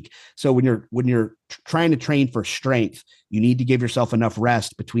fatigue. So when you're trying to train for strength, you need to give yourself enough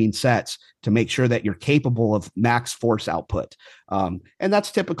rest between sets to make sure that you're capable of max force output. And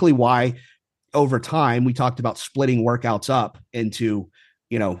that's typically why over time we talked about splitting workouts up into,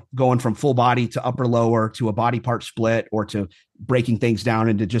 going from full body to upper lower to a body part split, or to breaking things down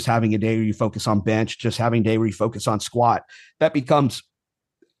into just having a day where you focus on bench, just having a day where you focus on squat. That becomes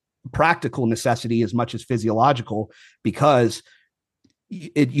practical necessity as much as physiological, because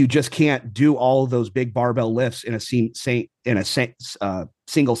you just can't do all of those big barbell lifts in a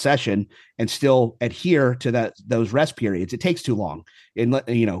single session and still adhere to those rest periods. It takes too long. And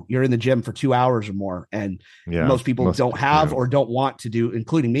you're in the gym for 2 hours or more, and most people don't have or don't want to do,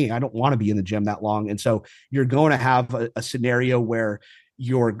 including me. I don't want to be in the gym that long. And so you're going to have a scenario where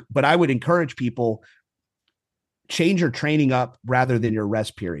but I would encourage people, change your training up rather than your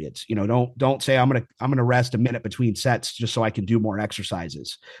rest periods. Don't say I'm going to rest a minute between sets just so I can do more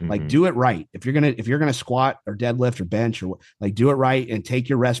exercises. Like, do it right. If you're going to squat or deadlift or bench, or do it right and take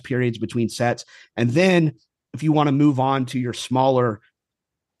your rest periods between sets. And then if you want to move on to your smaller,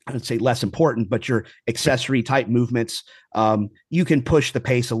 I would say less important, but your accessory type movements, you can push the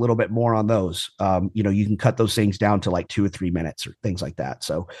pace a little bit more on those. You can cut those things down to like 2 or 3 minutes or things like that.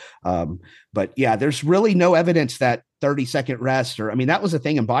 So, but yeah, there's really no evidence that 30-second rest, that was a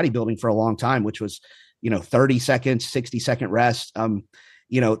thing in bodybuilding for a long time, which was, 30 seconds, 60-second rest.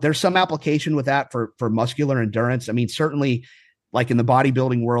 There's some application with that for muscular endurance. Certainly like in the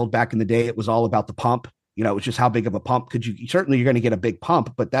bodybuilding world back in the day, it was all about the pump. It was just how big of a pump you're going to get a big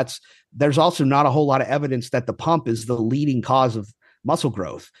pump, but there's also not a whole lot of evidence that the pump is the leading cause of muscle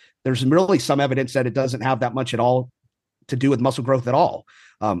growth. There's really some evidence that it doesn't have that much at all to do with muscle growth at all.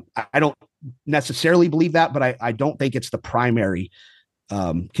 I don't necessarily believe that, but I don't think it's the primary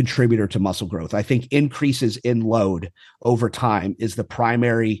contributor to muscle growth. I think increases in load over time is the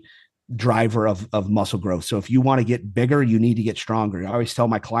primary driver of muscle growth. So if you want to get bigger, you need to get stronger. I always tell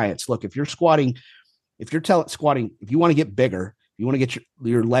my clients, look, if you want to get bigger, you want to get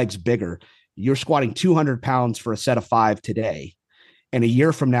your legs bigger, you're squatting 200 pounds for a set of 5 today. And a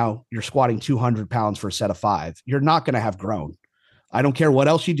year from now, you're squatting 200 pounds for a set of 5. You're not going to have grown. I don't care what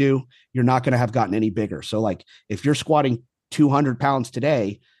else you do. You're not going to have gotten any bigger. So like if you're squatting 200 pounds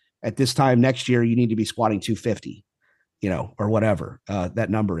today, at this time next year, you need to be squatting 250, or whatever that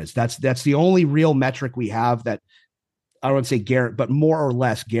number is. That's the only real metric we have that I wouldn't say but more or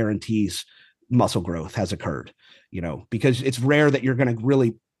less guarantees muscle growth has occurred, because it's rare that you're going to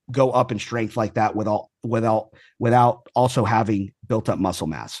really go up in strength like that without also having built up muscle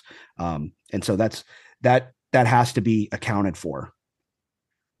mass. And so that has to be accounted for.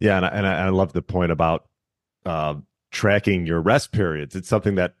 Yeah. And I love the point about tracking your rest periods. It's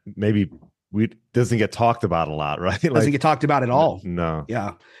something that maybe doesn't get talked about a lot, right? Doesn't get talked about at all. No.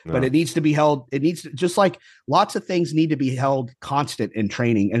 Yeah. No. But it needs to be held. It needs to, just like lots of things need to be held constant in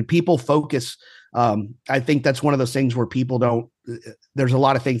training, and people focus. I think that's one of those things where people there's a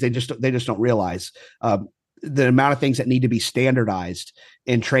lot of things they just don't realize the amount of things that need to be standardized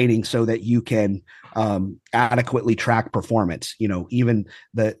in training so that you can adequately track performance. Even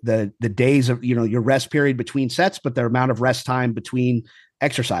the days of, your rest period between sets, but the amount of rest time between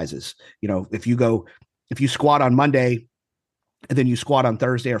exercises. If you squat on Monday and then you squat on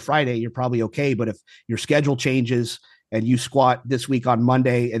Thursday or Friday, you're probably okay. But if your schedule changes and you squat this week on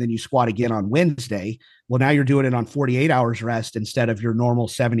Monday and then you squat again on Wednesday, well, now you're doing it on 48 hours rest instead of your normal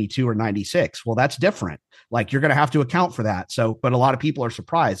 72 or 96. Well, that's different. Like, you're going to have to account for that. So, but a lot of people are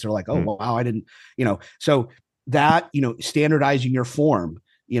surprised. They're like, oh, wow, I didn't, so that, standardizing your form,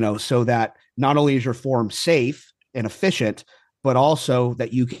 so that not only is your form safe and efficient, but also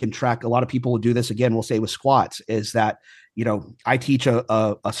that you can track. A lot of people will do this again, we'll say with squats, is that, I teach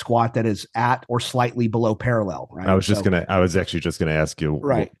a squat that is at or slightly below parallel. Right. I was actually just gonna ask you.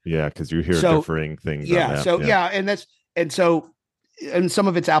 Right. Yeah. Cause you hear differing things. Yeah. And some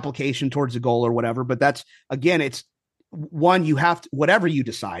of it's application towards the goal or whatever, but that's, again, it's one, you have to, whatever you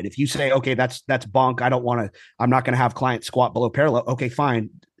decide. If you say, okay, that's bunk, I'm not going to have clients squat below parallel. Okay, fine.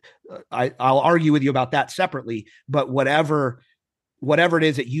 I'll argue with you about that separately, but whatever it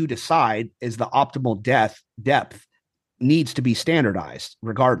is that you decide is the optimal depth needs to be standardized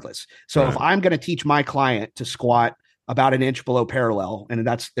regardless. So if I'm going to teach my client to squat about an inch below parallel, and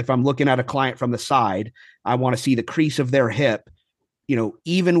that's, if I'm looking at a client from the side, I want to see the crease of their hip,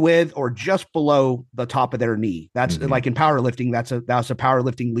 even with or just below the top of their knee. That's like in powerlifting, that's a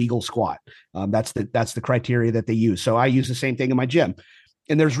powerlifting legal squat. That's the criteria that they use. So I use the same thing in my gym,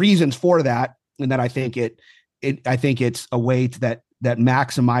 and there's reasons for that. And that I think it's a way that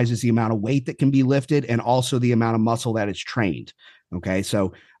maximizes the amount of weight that can be lifted and also the amount of muscle that is trained. Okay.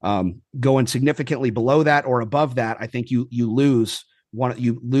 So going significantly below that or above that, I think you lose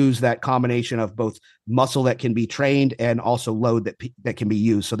that combination of both muscle that can be trained and also load that can be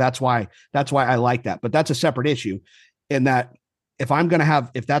used. So that's why I like that, but that's a separate issue in that if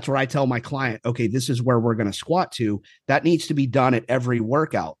that's where I tell my client, okay, this is where we're going to squat to, that needs to be done at every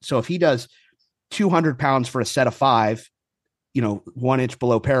workout. So if he does 200 pounds for a set of 5, 1 inch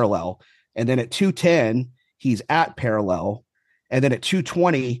below parallel, and then at 210, he's at parallel. And then at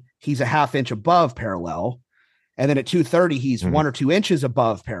 220, he's a half inch above parallel. And then at 230, he's 1 or 2 inches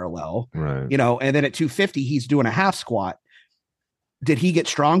above parallel, right? And then at 250, he's doing a half squat. Did he get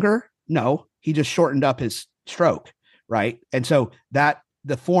stronger? No, he just shortened up his stroke, right? And so that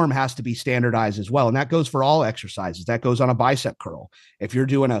the form has to be standardized as well. And that goes for all exercises. That goes on a bicep curl. If you're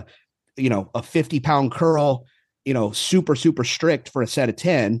doing a 50-pound curl, super, super strict for a set of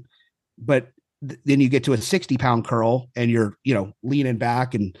 10, but then you get to a 60-pound curl and you're, leaning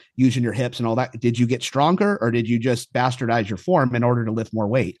back and using your hips and all that. Did you get stronger or did you just bastardize your form in order to lift more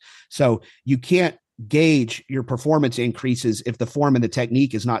weight? So you can't gauge your performance increases if the form and the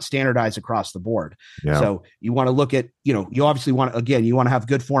technique is not standardized across the board. Yeah. So you want to look at, you obviously want to have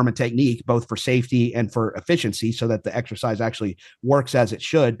good form and technique, both for safety and for efficiency, so that the exercise actually works as it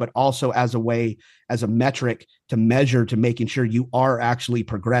should, but also as a metric to measure, to making sure you are actually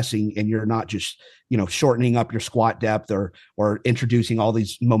progressing and you're not just, shortening up your squat depth or introducing all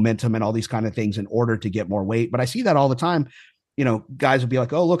these momentum and all these kind of things in order to get more weight. But I see that all the time. Guys will be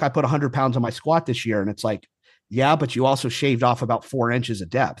like, oh, look, I put 100 pounds on my squat this year. And it's like, yeah, but you also shaved off about 4 inches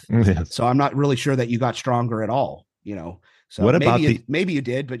of depth. Yes. So I'm not really sure that you got stronger at all, So what about maybe you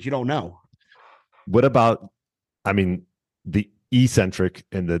did, but you don't know. What about, the eccentric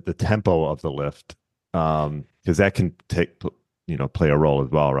and the tempo of the lift? Because that can play a role as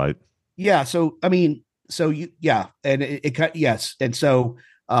well, right? Yeah. So, And yes. And so,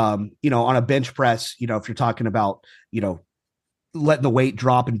 on a bench press, if you're talking about, letting the weight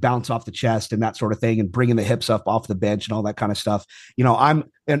drop and bounce off the chest and that sort of thing, and bringing the hips up off the bench and all that kind of stuff.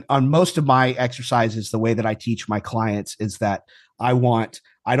 And on most of my exercises, the way that I teach my clients is that I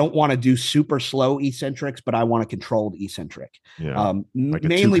don't want to do super slow eccentrics, but I want a controlled eccentric. Yeah. Like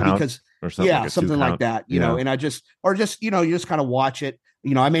mainly because, something like that, and you just kind of watch it.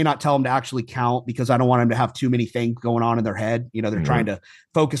 I may not tell them to actually count because I don't want them to have too many things going on in their head. They're trying to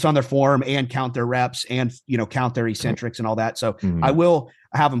focus on their form and count their reps and, count their eccentrics and all that. So I will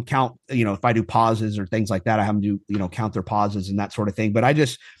have them count, if I do pauses or things like that, I have them do, count their pauses and that sort of thing. But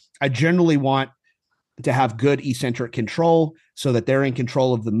I generally want to have good eccentric control so that they're in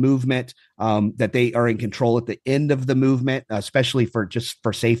control of the movement, that they are in control at the end of the movement, especially for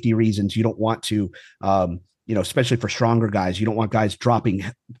safety reasons. You don't want to, especially for stronger guys, you don't want guys dropping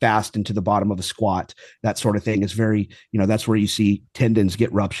fast into the bottom of a squat. That sort of thing is very, that's where you see tendons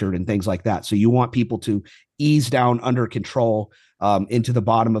get ruptured and things like that. So you want people to ease down under control into the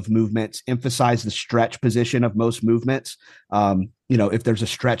bottom of movements, emphasize the stretch position of most movements. If there's a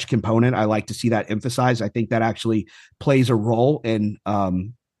stretch component, I like to see that emphasized. I think that actually plays a role in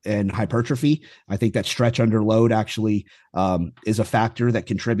hypertrophy. I think that stretch under load actually is a factor that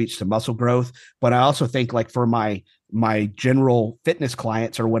contributes to muscle growth. But I also think, like, for my general fitness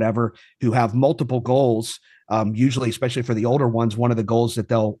clients or whatever who have multiple goals, usually, especially for the older ones, one of the goals that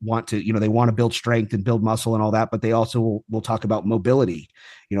they'll want to, they want to build strength and build muscle and all that, but they also will talk about mobility.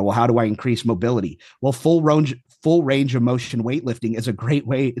 Well, how do I increase mobility? Well, full range of motion weightlifting is a great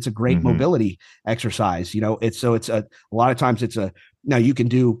way. It's a great mobility exercise. It's a lot of times now you can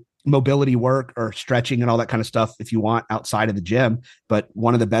do mobility work or stretching and all that kind of stuff if you want outside of the gym. But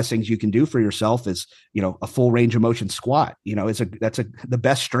one of the best things you can do for yourself is, a full range of motion squat. The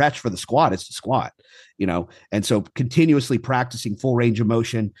best stretch for the squat is the squat, and so continuously practicing full range of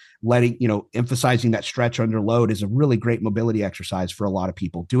motion, emphasizing that stretch under load is a really great mobility exercise for a lot of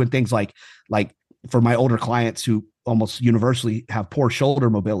people. Doing things like for my older clients who almost universally have poor shoulder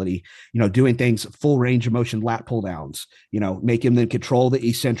mobility, doing things, full range of motion lat pull downs, making them control the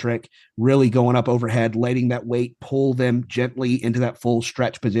eccentric, really going up overhead, letting that weight pull them gently into that full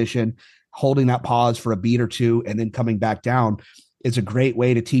stretch position, holding that pause for a beat or two, and then coming back down is a great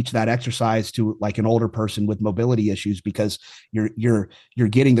way to teach that exercise to like an older person with mobility issues, because you're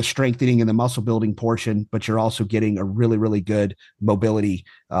getting the strengthening and the muscle building portion, but you're also getting a really, really good mobility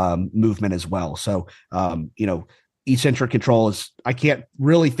movement as well. So, eccentric control is, I can't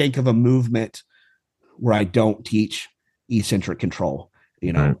really think of a movement where I don't teach eccentric control,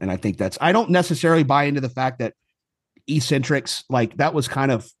 Right. And I think I don't necessarily buy into the fact that eccentrics, like that was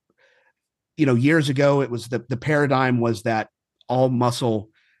kind of, years ago, it was the paradigm was that all muscle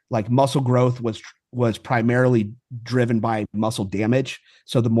growth was primarily driven by muscle damage.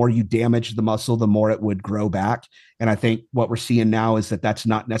 So the more you damage the muscle, the more it would grow back. And I think what we're seeing now is that that's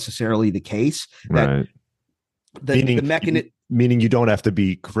not necessarily the case. Right. Meaning you don't have to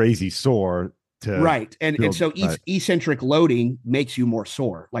be crazy sore to right. And so eccentric loading makes you more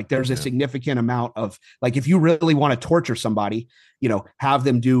sore. Like there's a significant amount of, like, if you really want to torture somebody, have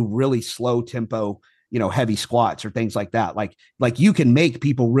them do really slow tempo, heavy squats or things like that. Like you can make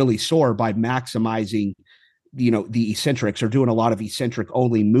people really sore by maximizing, the eccentrics or doing a lot of eccentric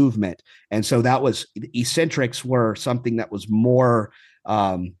only movement. And so eccentrics were something that was more,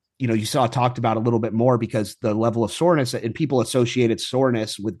 you saw talked about a little bit more, because the level of soreness, and people associated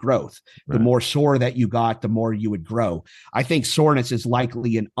soreness with growth. Right. The more sore that you got, the more you would grow. I think soreness is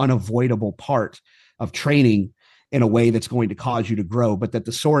likely an unavoidable part of training in a way that's going to cause you to grow, but that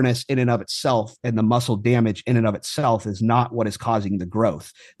the soreness in and of itself and the muscle damage in and of itself is not what is causing the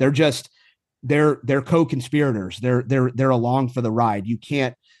growth. They're co-conspirators. They're along for the ride. You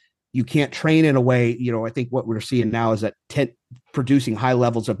can't train in a way, I think what we're seeing now is that producing high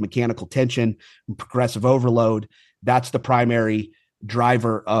levels of mechanical tension and progressive overload, that's the primary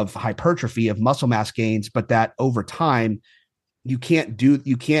driver of hypertrophy, of muscle mass gains, but that over time, you can't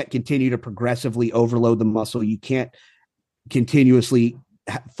continue to progressively overload the muscle. You can't continuously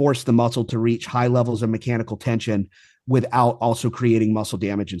force the muscle to reach high levels of mechanical tension without also creating muscle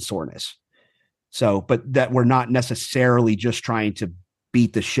damage and soreness. So, but that we're not necessarily just trying to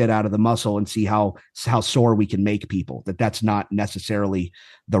beat the shit out of the muscle and see how sore we can make people. That's not necessarily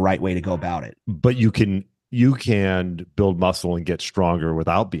the right way to go about it. But you can build muscle and get stronger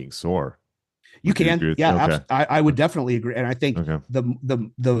without being sore. You can, yeah. Okay. I would definitely agree, and I think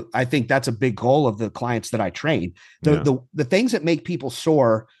I think that's a big goal of the clients that I train. The things that make people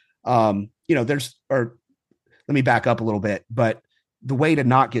sore, let me back up a little bit, but the way to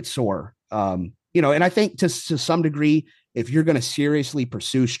not get sore, and I think to some degree, if you're going to seriously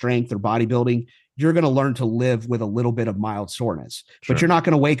pursue strength or bodybuilding, you're going to learn to live with a little bit of mild soreness, but you're not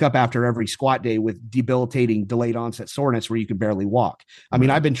going to wake up after every squat day with debilitating delayed onset soreness where you can barely walk. I mean,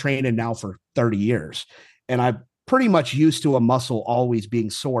 I've been training now for 30 years and I'm pretty much used to a muscle always being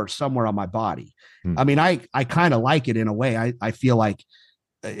sore somewhere on my body. I mean, I kind of like it in a way. I feel like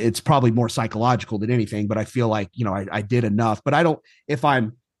it's probably more psychological than anything, but I feel like, I did enough, but if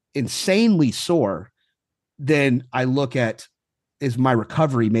I'm insanely sore, then I look at, is my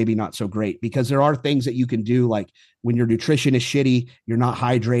recovery maybe not so great? Because there are things that you can do, like when your nutrition is shitty, you're not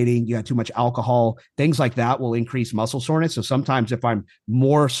hydrating, you have too much alcohol, things like that will increase muscle soreness. So sometimes if I'm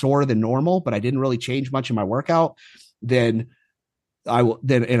more sore than normal, but I didn't really change much in my workout, then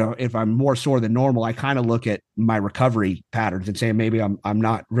if I'm more sore than normal, I kind of look at my recovery patterns and say, maybe I'm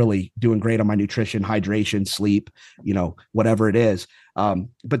not really doing great on my nutrition, hydration, sleep, whatever it is.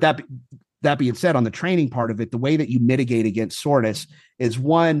 But that being said, on the training part of it, the way that you mitigate against soreness is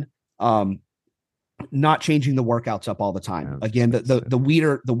one, not changing the workouts up all the time. Again, the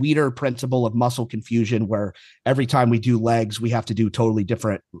Weider principle of muscle confusion, where every time we do legs, we have to do totally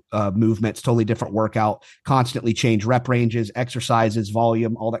different movements, totally different workout, constantly change rep ranges, exercises,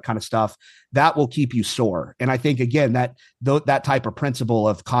 volume, all that kind of stuff. That will keep you sore. And I think, again, that type of principle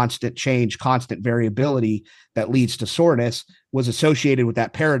of constant change, constant variability that leads to soreness was associated with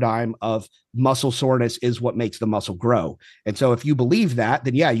that paradigm of muscle soreness is what makes the muscle grow. And so if you believe that,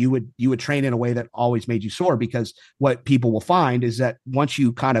 then yeah, you would train in a way that always made you sore, because what people will find is that once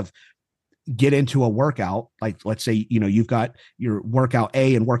you kind of get into a workout, like let's say, you've got your workout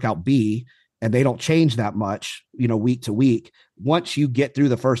A and workout B, and they don't change that much, week to week. Once you get through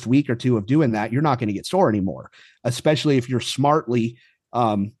the first week or two of doing that, you're not going to get sore anymore, especially if you're smartly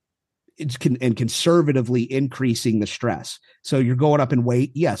and conservatively increasing the stress. So you're going up in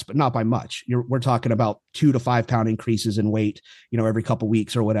weight, yes, but not by much. We're talking about 2 to 5 pound increases in weight, every couple of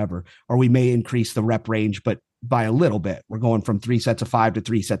weeks or whatever. Or we may increase the rep range, but by a little bit. We're going from 3 sets of 5 to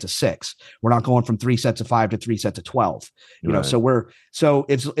 3 sets of 6. We're not going from 3 sets of 5 to 3 sets of 12. So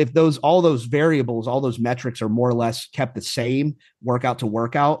if all those variables, all those metrics are more or less kept the same workout to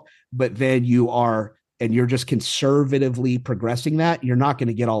workout, but then you're just conservatively progressing that, you're not going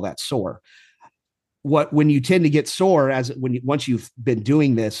to get all that sore. When you tend to get sore once you've been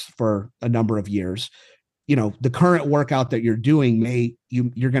doing this for a number of years, the current workout that you're doing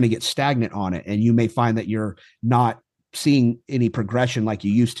you're going to get stagnant on it, and you may find that you're not seeing any progression like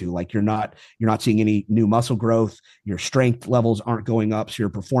you used to. Like you're not seeing any new muscle growth. Your strength levels aren't going up, so your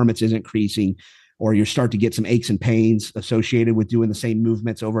performance isn't increasing, or you start to get some aches and pains associated with doing the same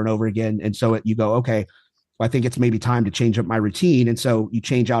movements over and over again. And so you go, okay, I think it's maybe time to change up my routine. And so you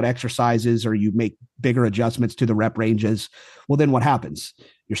change out exercises, or you make bigger adjustments to the rep ranges. Well, then what happens?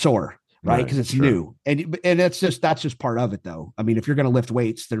 You're sore, right? Because it's new. And that's just part of it, though. I mean, if you're going to lift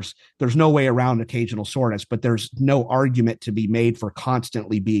weights, there's no way around occasional soreness, but there's no argument to be made for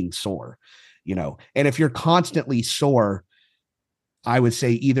constantly being sore, and if you're constantly sore, I would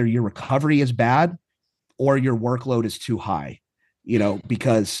say either your recovery is bad or your workload is too high,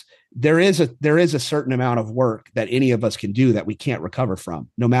 because there is a certain amount of work that any of us can do that we can't recover from,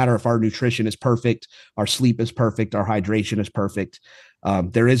 no matter if our nutrition is perfect, our sleep is perfect, our hydration is perfect.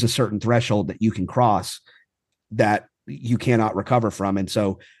 There is a certain threshold that you can cross that you cannot recover from. And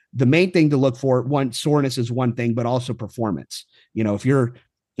so the main thing to look for, soreness is one thing, but also performance. If your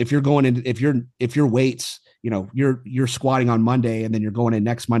weights, you're squatting on Monday and then you're going in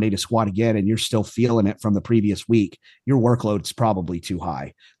next Monday to squat again, and you're still feeling it from the previous week, your workload is probably too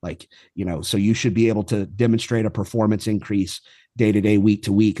high. So you should be able to demonstrate a performance increase day to day, week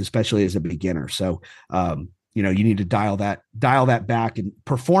to week, especially as a beginner. So, you need to dial that back, and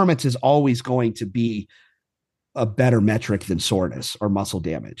performance is always going to be a better metric than soreness or muscle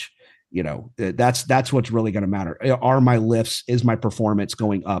damage. That's what's really going to matter. Are my lifts, is my performance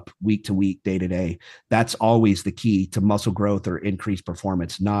going up week to week, day to day? That's always the key to muscle growth or increased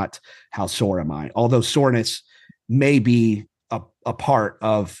performance, not how sore am I. Although soreness may be a part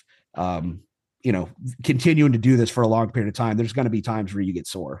of, continuing to do this for a long period of time. There's going to be times where you get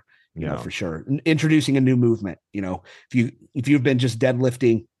sore, for sure. Introducing a new movement, if you've been just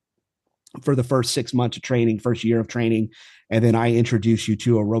deadlifting for the first 6 months of training, first year of training, and then I introduce you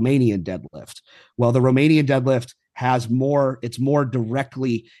to a Romanian deadlift. Well, the Romanian deadlift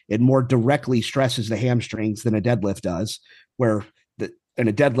it more directly stresses the hamstrings than a deadlift does, where in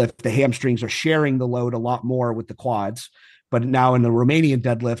a deadlift, the hamstrings are sharing the load a lot more with the quads. But now in the Romanian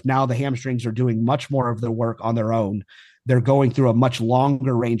deadlift, now the hamstrings are doing much more of the work on their own. They're going through a much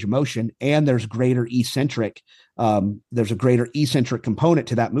longer range of motion, and there's a greater eccentric component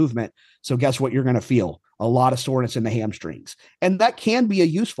to that movement. So guess what? You're going to feel a lot of soreness in the hamstrings, and that can be a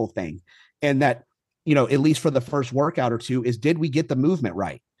useful thing. And that, at least for the first workout or two, is, did we get the movement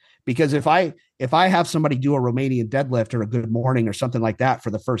right? Because if I have somebody do a Romanian deadlift or a good morning or something like that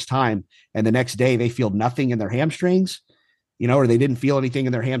for the first time, and the next day they feel nothing in their hamstrings, or they didn't feel anything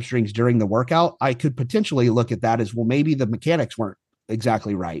in their hamstrings during the workout, I could potentially look at that as, well, maybe the mechanics weren't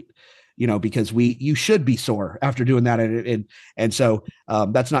exactly right, because you should be sore after doing that. And so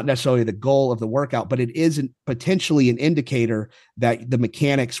that's not necessarily the goal of the workout, but it is potentially an indicator that the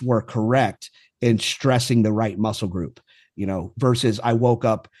mechanics were correct in stressing the right muscle group, versus I woke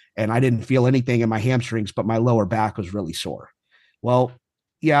up and I didn't feel anything in my hamstrings, but my lower back was really sore. Well,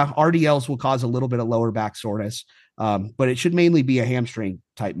 yeah, RDLs will cause a little bit of lower back soreness. But it should mainly be a hamstring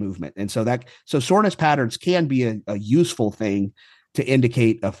type movement. And so soreness patterns can be a useful thing to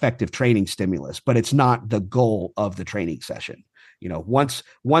indicate effective training stimulus, but it's not the goal of the training session.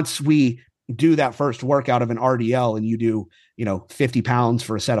 Once we do that first workout of an RDL and you do, 50 pounds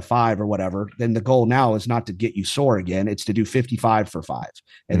for a set of 5 or whatever, then the goal now is not to get you sore again. It's to do 55 for 5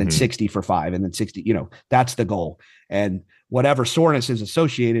 and then 60 for 5 and then 60, that's the goal. And whatever soreness is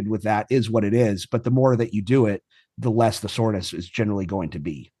associated with that is what it is. But the more that you do it, the less the soreness is generally going to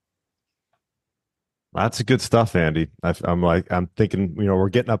be. That's good stuff, Andy. I'm thinking, we're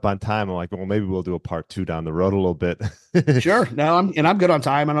getting up on time. I'm like, well, maybe we'll do a part 2 down the road a little bit. Sure. No, I'm good on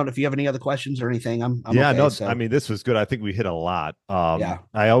time. I don't know if you have any other questions or anything. I'm yeah, okay, no, so. I mean, this was good. I think we hit a lot. Yeah.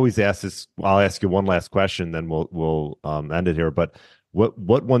 I always ask this. I'll ask you one last question, then we'll end it here. But what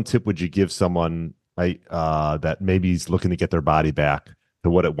one tip would you give someone that maybe is looking to get their body back to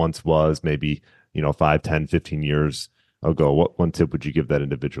what it once was, maybe, 5, 10, 15 years ago? What one tip would you give that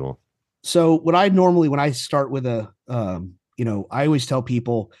individual? So what I normally, when I start with I always tell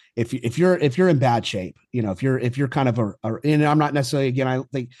people, if you're in bad shape, if you're kind of and I'm not necessarily, again, I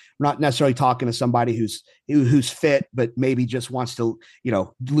think I'm not necessarily talking to somebody who's fit, but maybe just wants to,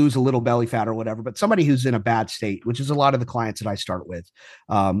 lose a little belly fat or whatever, but somebody who's in a bad state, which is a lot of the clients that I start with.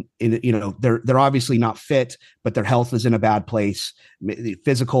 They're obviously not fit, but their health is in a bad place. The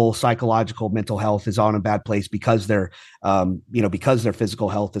physical, psychological, mental health is on a bad place because because their physical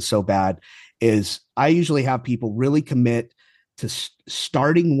health is so bad. Is I usually have people really commit to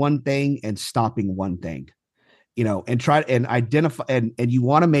starting one thing and stopping one thing, and try and identify, and you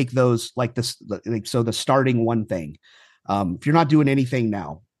want to make those like this. So the starting one thing, if you're not doing anything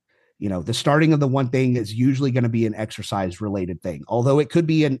now, the starting of the one thing is usually going to be an exercise related thing. Although it could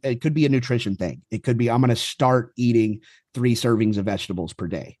be a nutrition thing. It could be, I'm going to start eating 3 servings of vegetables per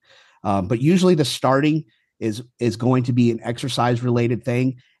day. But usually the starting is going to be an exercise related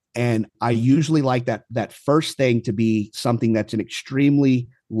thing. And I usually like that first thing to be something that's an extremely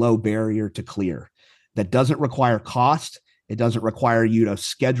low barrier to clear, that doesn't require cost. It doesn't require you to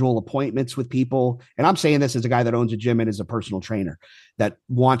schedule appointments with people. And I'm saying this as a guy that owns a gym and is a personal trainer that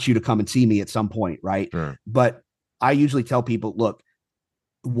wants you to come and see me at some point, right? Sure. But I usually tell people, look,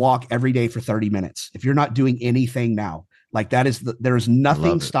 walk every day for 30 minutes. If you're not doing anything now, like there is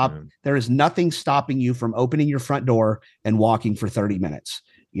nothing stopping you from opening your front door and walking for 30 minutes.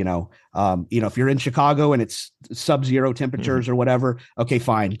 If you're in Chicago and it's sub-zero temperatures or whatever, okay,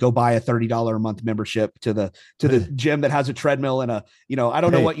 fine. Go buy a $30 a month membership to the gym that has a treadmill and I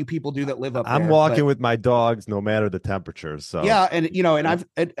don't know what you people do that live up there. I'm walking with my dogs no matter the temperatures. So yeah. And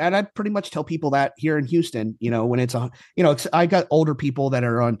I pretty much tell people that here in Houston, when it's I got older people that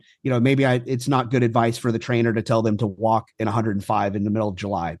are on, maybe it's not good advice for the trainer to tell them to walk in 105 in the middle of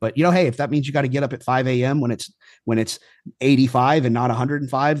July, but hey, if that means you got to get up at 5 a.m. when it's 85 and not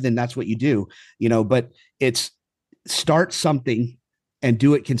 105, then that's what you do, but it's start something and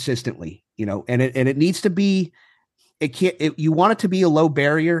do it consistently, and it needs to be, you want it to be a low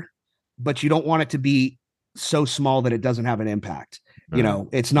barrier, but you don't want it to be so small that it doesn't have an impact.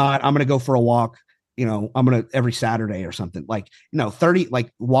 It's not, I'm going to go for a walk, I'm going to every Saturday or something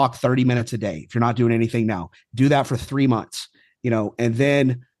walk 30 minutes a day. If you're not doing anything now, do that for 3 months, and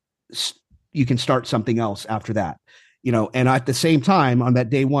then you can start something else after that. And at the same time, on that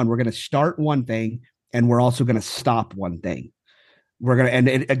day one, we're going to start one thing and we're also going to stop one thing. We're going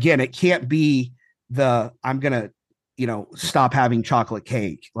to, and again, it can't be I'm going to, stop having chocolate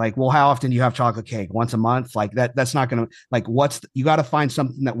cake. Like, well, how often do you have chocolate cake? Once a month? Like that's not going to, you got to find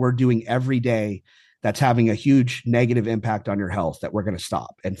something that we're doing every day that's having a huge negative impact on your health that we're going to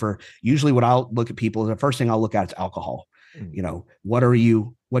stop. And for usually what I'll look at people, the first thing I'll look at is alcohol.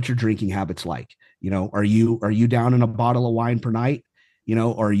 What's your drinking habits like? Are you down in a bottle of wine per night?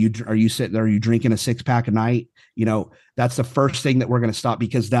 Or are you drinking a 6-pack a night? That's the first thing that we're going to stop,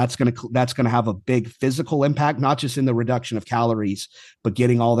 because that's going to have a big physical impact, not just in the reduction of calories, but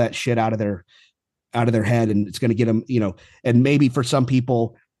getting all that shit out of their head. And it's going to get them, and maybe for some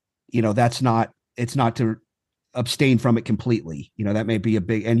people, it's not to abstain from it completely. That may be a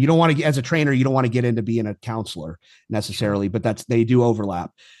big, and you don't want to, as a trainer, you don't want to get into being a counselor necessarily, but they do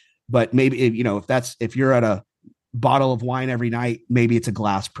overlap. But maybe, if you're at a bottle of wine every night, maybe it's a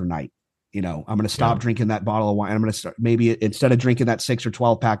glass per night. I'm going to stop drinking that bottle of wine. I'm going to start, maybe instead of drinking that 6 or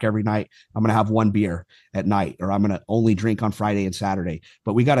 12 pack every night, I'm going to have 1 beer at night, or I'm going to only drink on Friday and Saturday.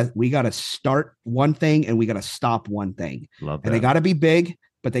 But we got to start one thing and we got to stop one thing. Love that. And they got to be big,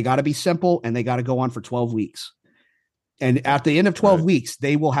 but they got to be simple, and they got to go on for 12 weeks. And at the end of 12 weeks,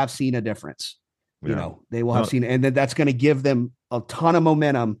 they will have seen a difference. They will have seen, and then that's going to give them a ton of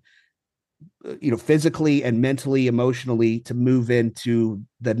momentum, physically and mentally, emotionally, to move into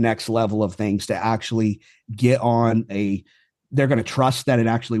the next level of things, to actually get on they're going to trust that it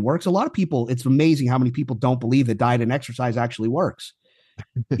actually works. A lot of people, it's amazing how many people don't believe that diet and exercise actually works.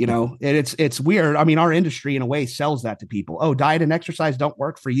 And it's weird. I mean, our industry in a way sells that to people. Oh, diet and exercise don't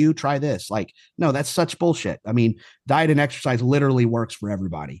work for you. Try this. Like, no, that's such bullshit. I mean, diet and exercise literally works for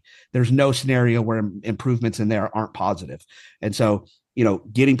everybody. There's no scenario where improvements in there aren't positive. And so,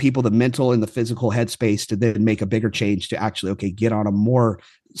 getting people the mental and the physical headspace to then make a bigger change to actually, okay, get on a more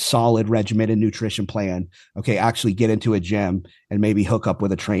solid regimented nutrition plan. Okay, actually get into a gym and maybe hook up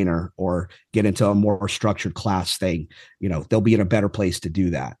with a trainer or get into a more structured class thing. They'll be in a better place to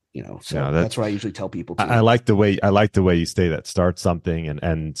do that. So that's what I usually tell people too. I like the way you say that. Start something and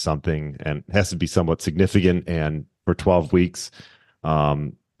end something, and it has to be somewhat significant, and for 12 weeks.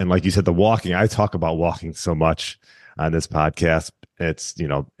 And like you said, the walking, I talk about walking so much. on this podcast. It's,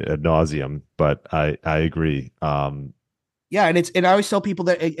 ad nauseum, but I agree. Yeah. And I always tell people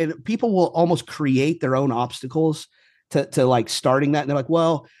that and people will almost create their own obstacles to like starting that. And they're like,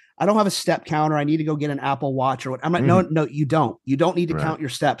 well, I don't have a step counter. I need to go get an Apple Watch or what. I'm like, no, you don't. You don't need to count your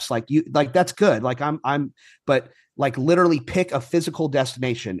steps. Like that's good. Like but like literally pick a physical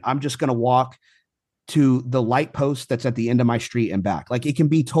destination. I'm just going to walk to the light post that's at the end of my street and back. Like it can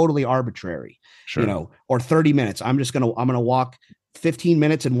be totally arbitrary, or 30 minutes. I'm going to walk 15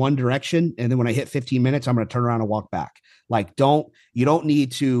 minutes in one direction. And then when I hit 15 minutes, I'm going to turn around and walk back. Like, you don't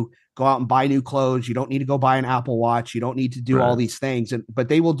need to go out and buy new clothes. You don't need to go buy an Apple Watch. You don't need to do all these things. But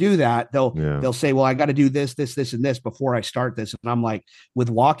they will do that. They'll say, well, I got to do this, and this before I start this. And I'm like, with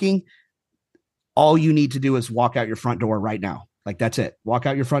walking, all you need to do is walk out your front door right now. Like, that's it. Walk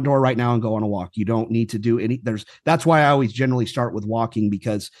out your front door right now and go on a walk. You don't need to do that's why I always generally start with walking,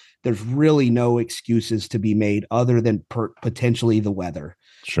 because there's really no excuses to be made other than potentially the weather,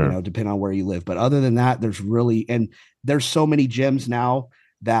 depending on where you live. But other than that, there's so many gyms now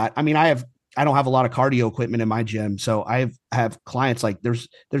that, I mean, I don't have a lot of cardio equipment in my gym. So I have clients, like there's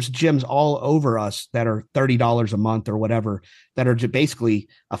gyms all over us that are $30 a month or whatever, that are just basically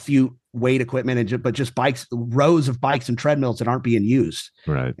a few weight equipment but just bikes, rows of bikes and treadmills that aren't being used.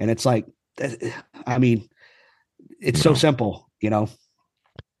 Right. And it's like, I mean, it's so simple,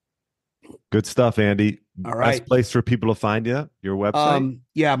 Good stuff, Andy. All right. Best place for people to find you, your website?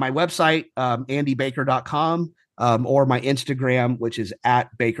 My website, andybaker.com, or my Instagram, which is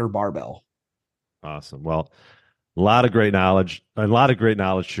 @BakerBarbell. Awesome. Well, a lot of great knowledge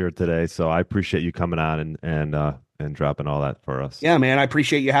shared today. So I appreciate you coming on and dropping all that for us. Yeah, man. I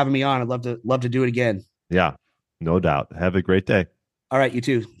appreciate you having me on. I'd love to do it again. Yeah, no doubt. Have a great day. All right. You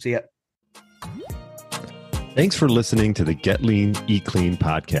too. See ya. Thanks for listening to the Get Lean, Eat Clean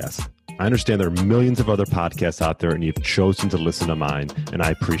podcast. I understand there are millions of other podcasts out there, and you've chosen to listen to mine, and I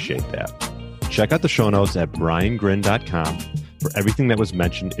appreciate that. Check out the show notes at briangrin.com for everything that was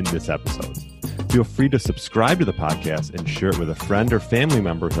mentioned in this episode. Feel free to subscribe to the podcast and share it with a friend or family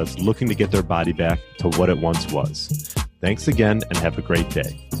member that's looking to get their body back to what it once was. Thanks again, and have a great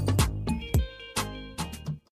day.